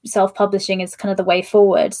yourself, self-publishing is kind of the way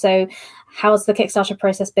forward. So how's the Kickstarter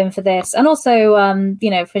process been for this? And also,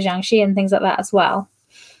 for Jiangxi and things like that as well.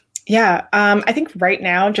 Yeah, I think right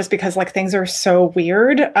now, just because like things are so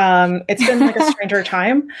weird, it's been like a stranger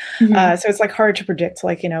time. So it's like hard to predict,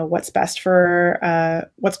 like, what's best for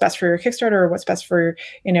your Kickstarter or what's best for,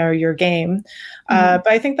 your game. But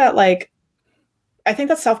I think that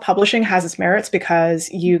self-publishing has its merits,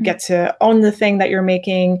 because you get to own the thing that you're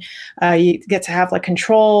making. You get to have like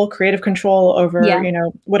creative control over,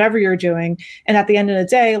 whatever you're doing. And at the end of the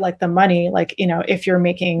day, like the money, like, if you're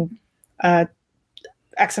making,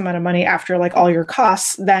 X amount of money after like all your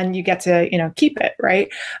costs, then you get to, keep it, right?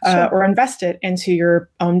 Or invest it into your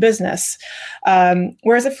own business.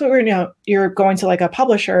 Whereas if you're going to like a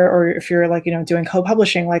publisher, or if you're like, doing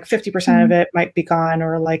co-publishing, like 50% of it might be gone,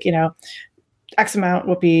 or like, X amount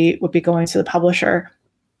would be going to the publisher.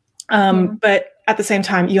 But at the same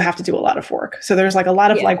time, you have to do a lot of work. So there's like a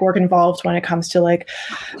lot of like work involved when it comes to like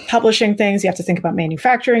publishing things. You have to think about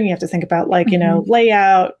manufacturing. You have to think about like,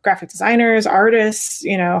 layout, graphic designers, artists,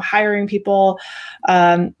 hiring people,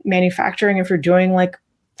 manufacturing if you're doing like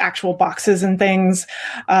actual boxes and things,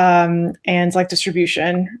 and like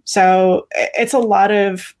distribution. So it's a lot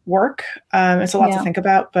of work. It's a lot to think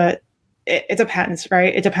about, but it depends,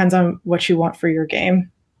 right? It depends on what you want for your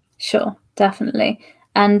game. Sure, definitely.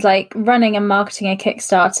 And like running and marketing a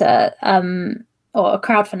Kickstarter or a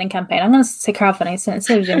crowdfunding campaign. I'm going to say crowdfunding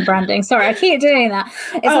instead of doing branding. Sorry, I keep doing that.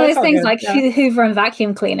 It's one of those things like Hoover and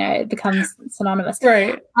vacuum cleaner. It becomes synonymous.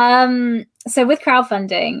 Right. So with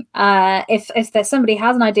crowdfunding, if there's somebody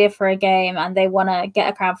has an idea for a game and they want to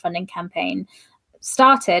get a crowdfunding campaign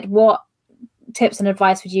started, what tips and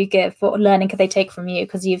advice would you give? What learning could they take from you?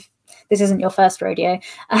 Because this isn't your first rodeo.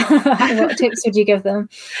 What tips would you give them?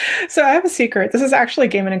 So I have a secret. This is actually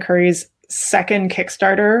Game and Curry's second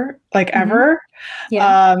Kickstarter ever.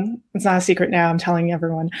 Yeah. It's not a secret now. I'm telling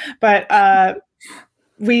everyone. But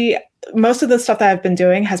most of the stuff that I've been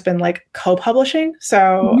doing has been like co-publishing.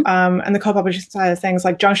 So, and the co-publishing side of things,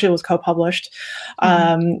 like Jiangxi was co-published.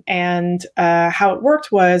 And how it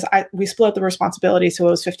worked was we split the responsibility. So it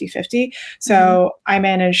was 50-50. So I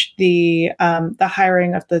managed the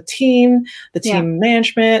hiring of the team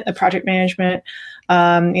management, the project management,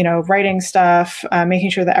 writing stuff, making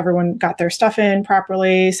sure that everyone got their stuff in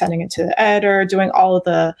properly, sending it to the editor, doing all of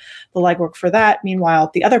the legwork for that. Meanwhile,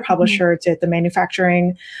 the other publisher did the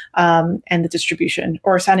manufacturing and the distribution,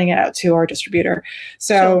 or sending it out to our distributor.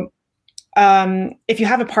 So if you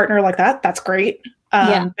have a partner like that, that's great.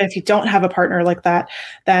 But if you don't have a partner like that,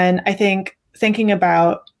 then I think thinking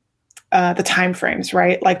about the timeframes,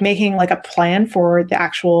 right? Like making like a plan for the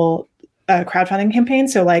actual crowdfunding campaign.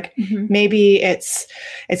 So like maybe it's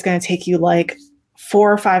going to take you like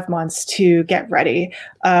 4 or 5 months to get ready.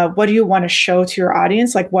 What do you want to show to your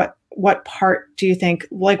audience? Like what part do you think,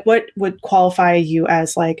 like what would qualify you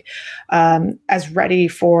as like as ready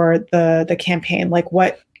for the campaign? Like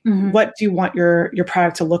what do you want your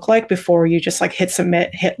product to look like before you just like hit submit,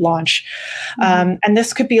 hit launch? And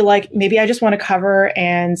this could be like, maybe I just want to cover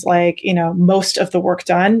and like, most of the work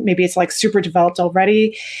done. Maybe it's like super developed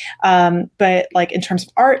already. But like in terms of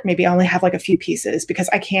art, maybe I only have like a few pieces because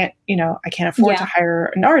I can't afford to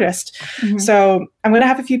hire an artist. So I'm going to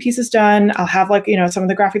have a few pieces done. I'll have like, some of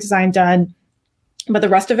the graphic design done. but the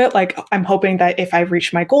rest of it, like, I'm hoping that if I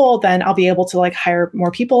reach my goal, then I'll be able to like hire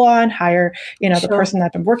more people hire, the person that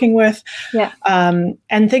I've been working with. Yeah.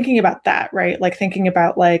 And thinking about that, right? Like thinking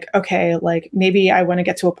about like, okay, like maybe I want to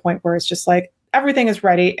get to a point where it's just like everything is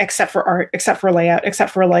ready except for art, except for layout,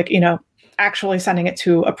 except for like, actually sending it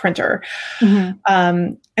to a printer.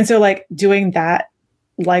 And so like doing that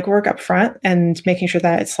legwork up front and making sure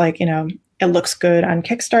that it's like, it looks good on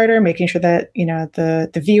Kickstarter, making sure that,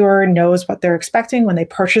 the viewer knows what they're expecting when they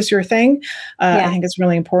purchase your thing. I think it's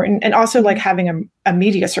really important. And also like having a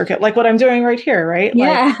media circuit, like what I'm doing right here, right?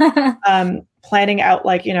 Yeah. Like, planning out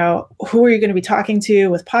like, who are you going to be talking to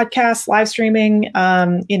with podcasts, live streaming?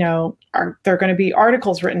 Are there going to be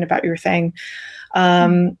articles written about your thing?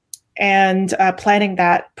 And planning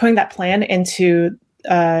that, putting that plan into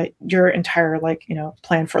your entire like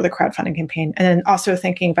plan for the crowdfunding campaign, and then also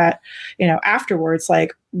thinking about afterwards,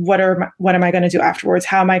 like what am I going to do afterwards?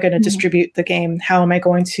 How am I going to distribute the game? How am I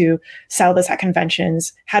going to sell this at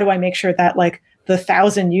conventions? How do I make sure that like the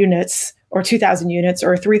 1,000 units or 2,000 units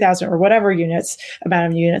or 3,000 or whatever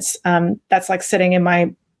amount of units that's like sitting in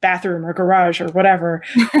my bathroom or garage or whatever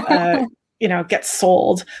gets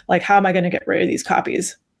sold? Like, how am I going to get rid of these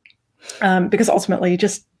copies? Because ultimately you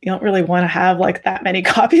don't really want to have like that many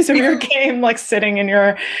copies of your game like sitting in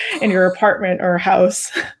your apartment or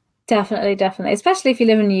house. Definitely, especially if you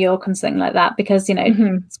live in New York and something like that, because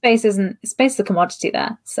space is a commodity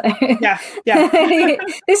there. So yeah.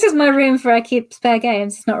 This is my room for I keep spare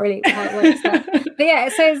games. It's not really how it works there. But yeah,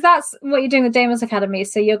 so that's what you're doing with Deimos Academy.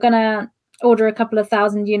 So you're gonna order a couple of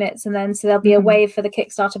 1,000 units, and then so there'll be a wave for the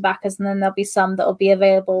Kickstarter backers, and then there'll be some that will be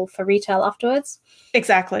available for retail afterwards.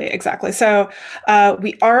 Exactly. So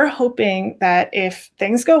we are hoping that if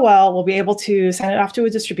things go well, we'll be able to send it off to a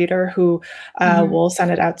distributor who will send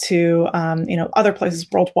it out to other places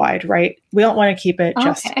worldwide. Right? We don't want to keep it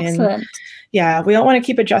just excellent. We don't want to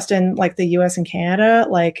keep it just in like the US and Canada.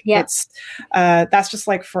 Like it's that's just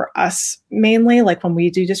like for us mainly, like when we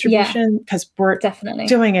do distribution, because we're definitely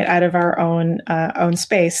doing it out of our own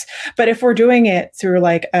space. But if we're doing it through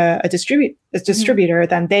like a distributor,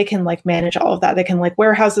 then they can like manage all of that. They can like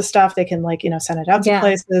warehouse the stuff. They can like, send it out to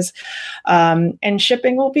places. And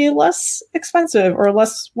shipping will be less expensive or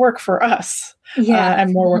less work for us.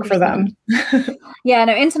 And more work 100%. For them.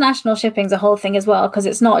 International shipping is a whole thing as well, because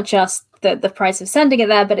it's not just the price of sending it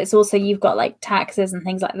there, but it's also you've got like taxes and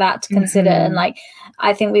things like that to consider. And like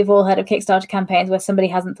I think we've all heard of Kickstarter campaigns where somebody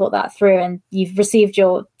hasn't thought that through, and you've received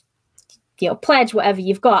your pledge, whatever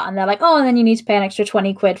you've got, and they're like, and then you need to pay an extra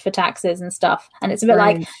 20 quid for taxes and stuff, and it's a bit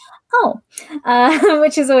like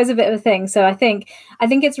which is always a bit of a thing. So I think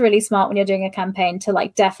it's really smart when you're doing a campaign to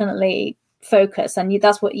like definitely focus, and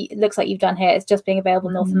that's what it looks like you've done here. It's just being available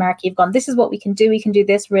in North America. You've gone, this is what we can do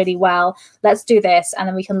this really well, let's do this, and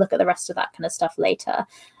then we can look at the rest of that kind of stuff later.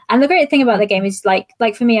 And the great thing about the game is like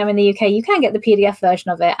for me, I'm in the UK, you can get the PDF version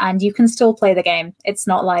of it and you can still play the game. It's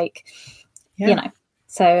not like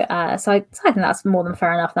so I think that's more than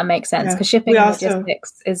fair enough. That makes sense, because shipping and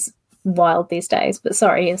logistics is wild these days. But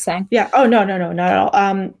sorry, you're saying? No, not at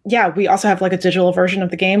all. We also have like a digital version of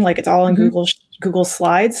the game. Like it's all in Google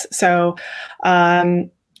Slides. So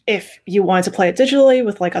if you want to play it digitally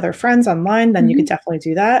with like other friends online, then you could definitely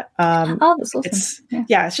do that. That's awesome. It's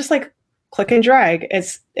just like click and drag.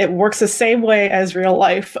 It works the same way as real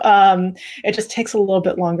life. It just takes a little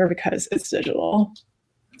bit longer because it's digital.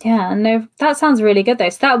 Yeah, no, that sounds really good though.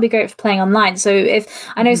 So that would be great for playing online. So if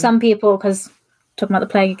I know some people, because talking about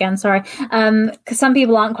the plague again, sorry, because some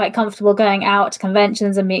people aren't quite comfortable going out to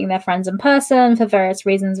conventions and meeting their friends in person for various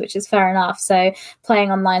reasons, which is fair enough. So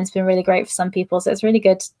playing online has been really great for some people. So it's really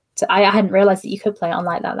good. I hadn't realized that you could play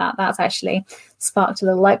online like that. That's actually sparked a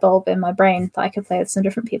little light bulb in my brain that I could play with some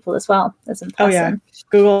different people as well as in person.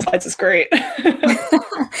 Google Slides is great.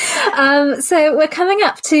 So we're coming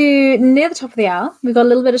up to near the top of the hour. We've got a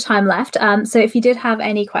little bit of time left. So if you did have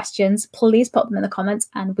any questions, please pop them in the comments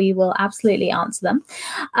and we will absolutely answer them.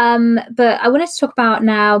 But I wanted to talk about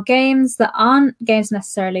now games that aren't games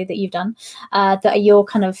necessarily that you've done, that are your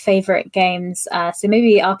kind of favorite games. So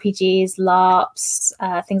maybe RPGs, LARPs,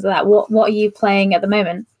 things like that. What are you playing at the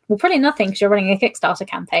moment? Well, probably nothing because you're running a Kickstarter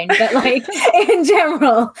campaign, but like in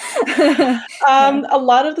general. A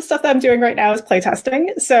lot of the stuff that I'm doing right now is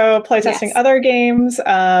playtesting. So playtesting other games.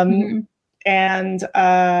 And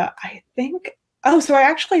I think, so I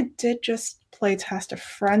actually did just playtest a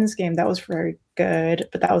friend's game. That was very good,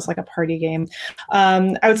 but that was like a party game.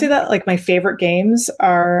 I would say that like my favorite games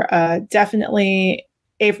are definitely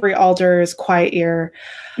Avery Alder's Quiet Year.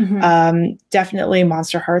 Definitely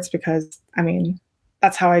Monster Hearts, because I mean,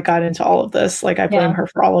 that's how I got into all of this. Like I blame Yeah. her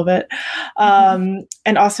for all of it.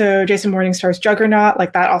 And also Jason Morningstar's Juggernaut,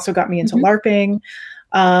 like that also got me into LARPing.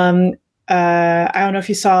 I don't know if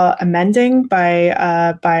you saw Amending by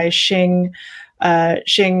Xing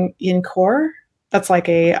Yin Kor. That's like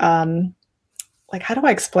a like, how do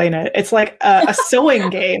I explain it? It's like a sewing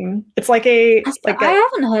game. It's like I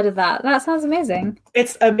haven't heard of that. That sounds amazing.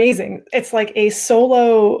 It's amazing. It's like a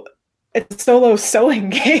solo sewing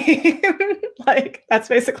game. Like that's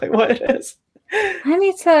basically what it is. I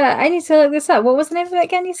need to look this up. What was the name of it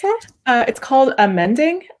again, you said? It's called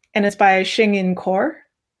Amending, and it's by Xing Yin Kor.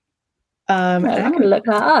 I'm going to look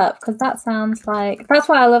that up, because that sounds like, that's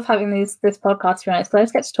why I love having this podcast, to be honest, because I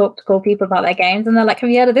just get to talk to cool people about their games, and they're like, have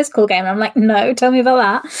you heard of this cool game? And I'm like, no, tell me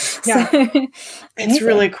about that. Yeah. So, it's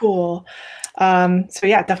really cool. So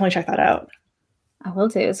yeah, definitely check that out. I will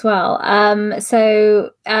do as well.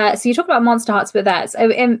 So you talk about Monster Hearts with that. So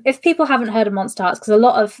if people haven't heard of Monster Hearts, because a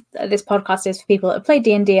lot of this podcast is for people that play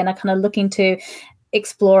D&D and are kind of looking to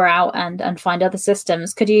explore out and find other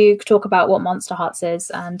systems, could you talk about what Monster Hearts is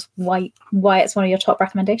and why it's one of your top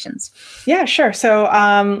recommendations? Yeah, sure. So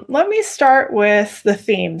let me start with the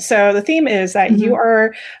theme. So the theme is that you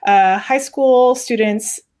are high school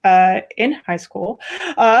students in high school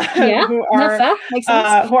who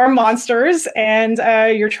are monsters, and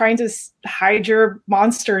you're trying to hide your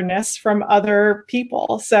monsterness from other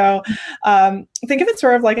people. So think of it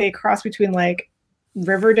sort of like a cross between like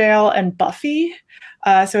Riverdale and Buffy.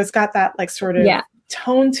 So it's got that like sort of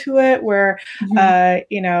tone to it where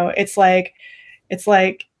it's like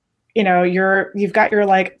you've got your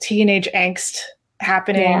like teenage angst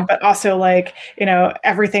happening, but also like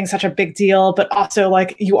everything's such a big deal, but also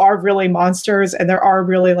like you are really monsters and there are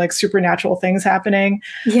really like supernatural things happening.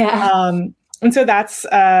 And so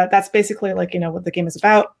that's basically like what the game is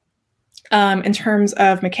about. In terms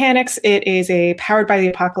of mechanics, it is a powered by the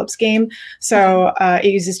apocalypse game. So it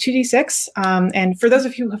uses 2d6. And for those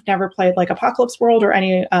of you who have never played like Apocalypse World or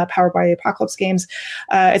any powered by the apocalypse games,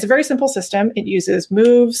 it's a very simple system. It uses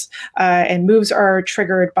moves, and moves are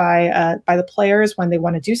triggered by the players when they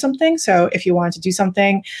want to do something. So if you want to do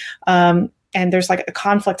something, and there's like a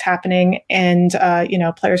conflict happening, and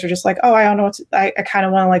players are just like, oh, I don't know I kind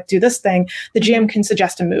of want to like do this thing. The GM can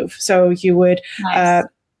suggest a move. So you would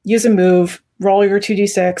use a move, roll your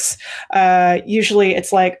 2d6. Usually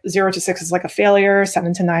it's like 0 to 6 is like a failure.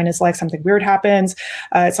 7 to 9 is like something weird happens.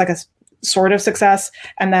 It's like a sort of success.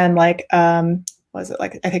 And then like, was it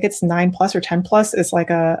like, I think it's 9 plus or 10 plus is like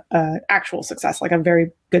a actual success, like a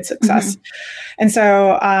very good success. And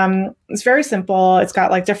so it's very simple. It's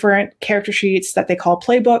got like different character sheets that they call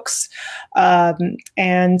playbooks.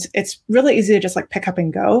 And it's really easy to just like pick up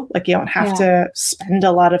and go. Like you don't have to spend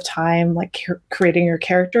a lot of time like creating your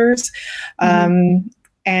characters. And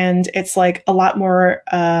it's like a lot more,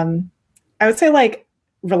 I would say like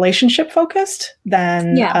relationship focused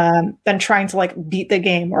than trying to like beat the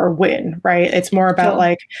game or win, right? It's more about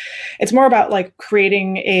like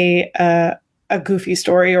creating a goofy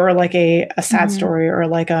story or like a sad story, or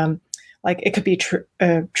like it could be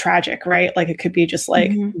tragic, right? Like it could be just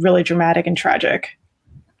like really dramatic and tragic.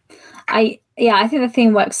 I think the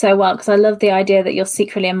theme works so well, because I love the idea that you're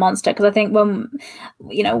secretly a monster. Because I think when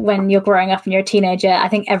you're growing up and you're a teenager, I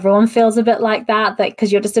think everyone feels a bit like that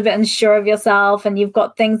because you're just a bit unsure of yourself and you've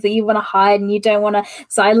got things that you want to hide and you don't want to.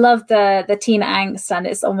 So I love the teen angst, and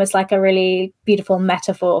it's almost like a really beautiful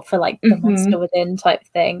metaphor for like the monster within type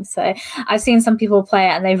thing. So I've seen some people play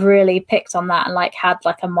it and they've really picked on that and like had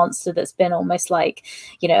like a monster that's been almost like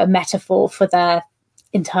a metaphor for their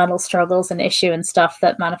internal struggles and issue and stuff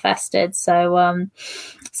that manifested. So I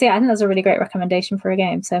think that's a really great recommendation for a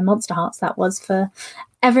game. So Monster Hearts, that was for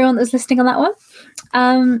everyone that's listening on that one.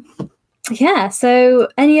 So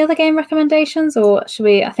any other game recommendations, or should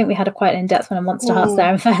we? I think we had quite an in-depth one on Monster Hearts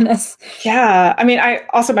there, in fairness. Yeah, I mean, I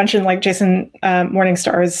also mentioned like Jason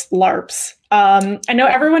Morningstar's LARPs. I know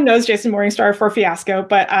everyone knows Jason Morningstar for Fiasco,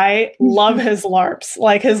 but I love his LARPs.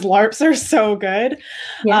 Like his LARPs are so good.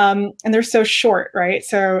 And they're so short, right?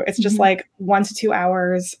 So it's just like 1 to 2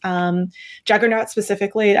 hours. Juggernaut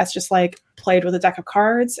specifically, that's just like played with a deck of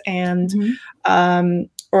cards and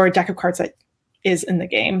or a deck of cards that is in the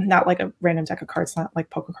game, not like a random deck of cards, not like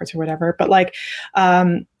poker cards or whatever, but like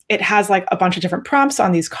it has like a bunch of different prompts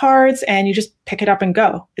on these cards and you just pick it up and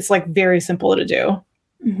go. It's like very simple to do.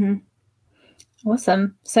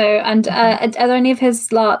 Awesome. So, and are there any of his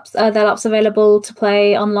LARPs, their LARPs available to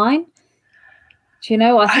play online? Do you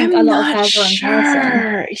know? I think a lot of theirs are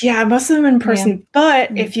in person. Yeah, most of them in person.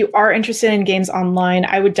 But if you are interested in games online,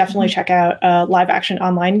 I would definitely check out live action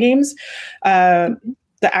online games.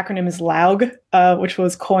 The acronym is LAUG, which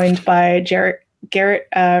was coined by Garrett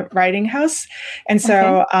Writing House. And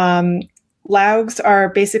so Laugs are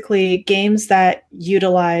basically games that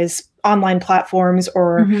utilize online platforms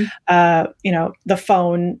or, the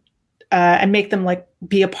phone and make them like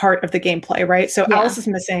be a part of the gameplay, right? So Alice is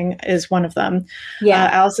Missing is one of them.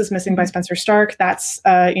 Alice is Missing by Spencer Stark. That's,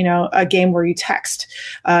 a game where you text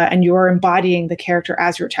and you're embodying the character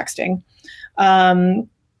as you're texting.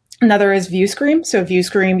 Another is ViewScream. So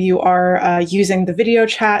ViewScream, you are using the video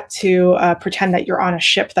chat to pretend that you're on a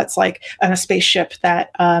ship that's like on a spaceship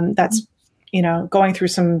that's going through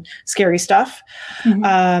some scary stuff.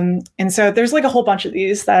 And so there's like a whole bunch of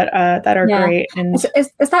these that are great. And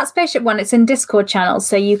is that spaceship one? It's in Discord channels,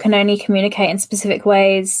 so you can only communicate in specific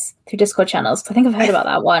ways through Discord channels. I think I've heard about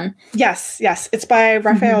that one. Yes. It's by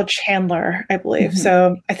Raphael Chandler, I believe.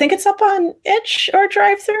 So I think it's up on itch or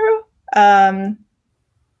drive-through. I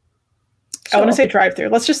want to say drive-through.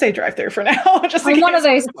 Let's just say drive-through for now. Just on one of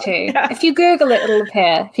those two. Yeah. If you Google it, it'll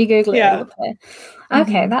appear. It'll appear.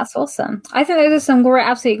 Okay, that's awesome. I think those are some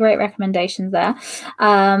absolutely great recommendations there. So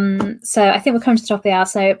I think we're coming to the top of the hour.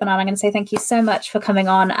 So, Banana, I'm going to say thank you so much for coming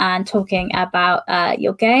on and talking about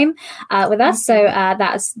your game with us. So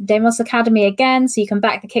that's Deimos Academy again. So you can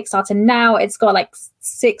back the Kickstarter now. It's got like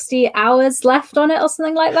 60 hours left on it or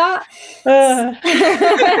something like that.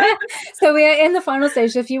 So we are in the final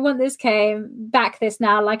stage. So if you want this game, back this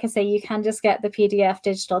now. Like I say, you can just get the PDF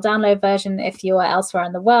digital download version if you are elsewhere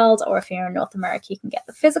in the world, or if you're in North America, you can get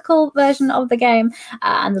the physical version of the game,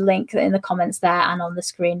 and the link in the comments there and on the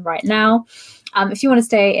screen right now. If you want to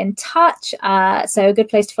stay in touch, so a good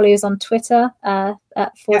place to follow you is on Twitter,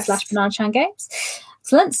 /BananaChanGames.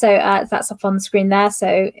 Excellent. So that's up on the screen there.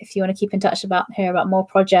 So if you want to keep in touch hear about more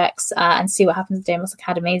projects and see what happens at Deimos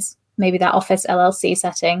Academies, maybe that Office LLC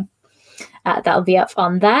setting, that'll be up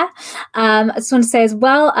on there. I just want to say as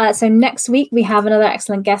well, so next week we have another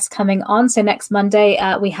excellent guest coming on. So next Monday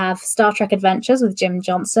we have Star Trek Adventures with Jim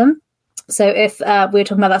Johnson. So if we're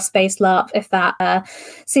talking about that space LARP, if that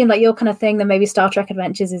seemed like your kind of thing, then maybe Star Trek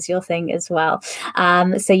Adventures is your thing as well.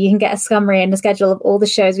 So you can get a summary and a schedule of all the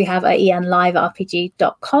shows we have at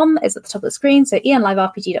enliverpg.com is at the top of the screen. So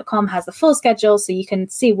enliverpg.com has the full schedule, so you can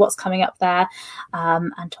see what's coming up there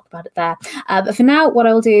and talk about it there. But for now, what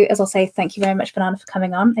I will do is I'll say thank you very much, Banana, for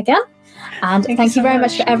coming on again. And thank you very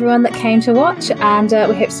much for everyone that came to watch. And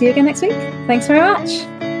we hope to see you again next week. Thanks very much.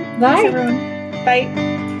 Bye. Thanks, everyone. Bye.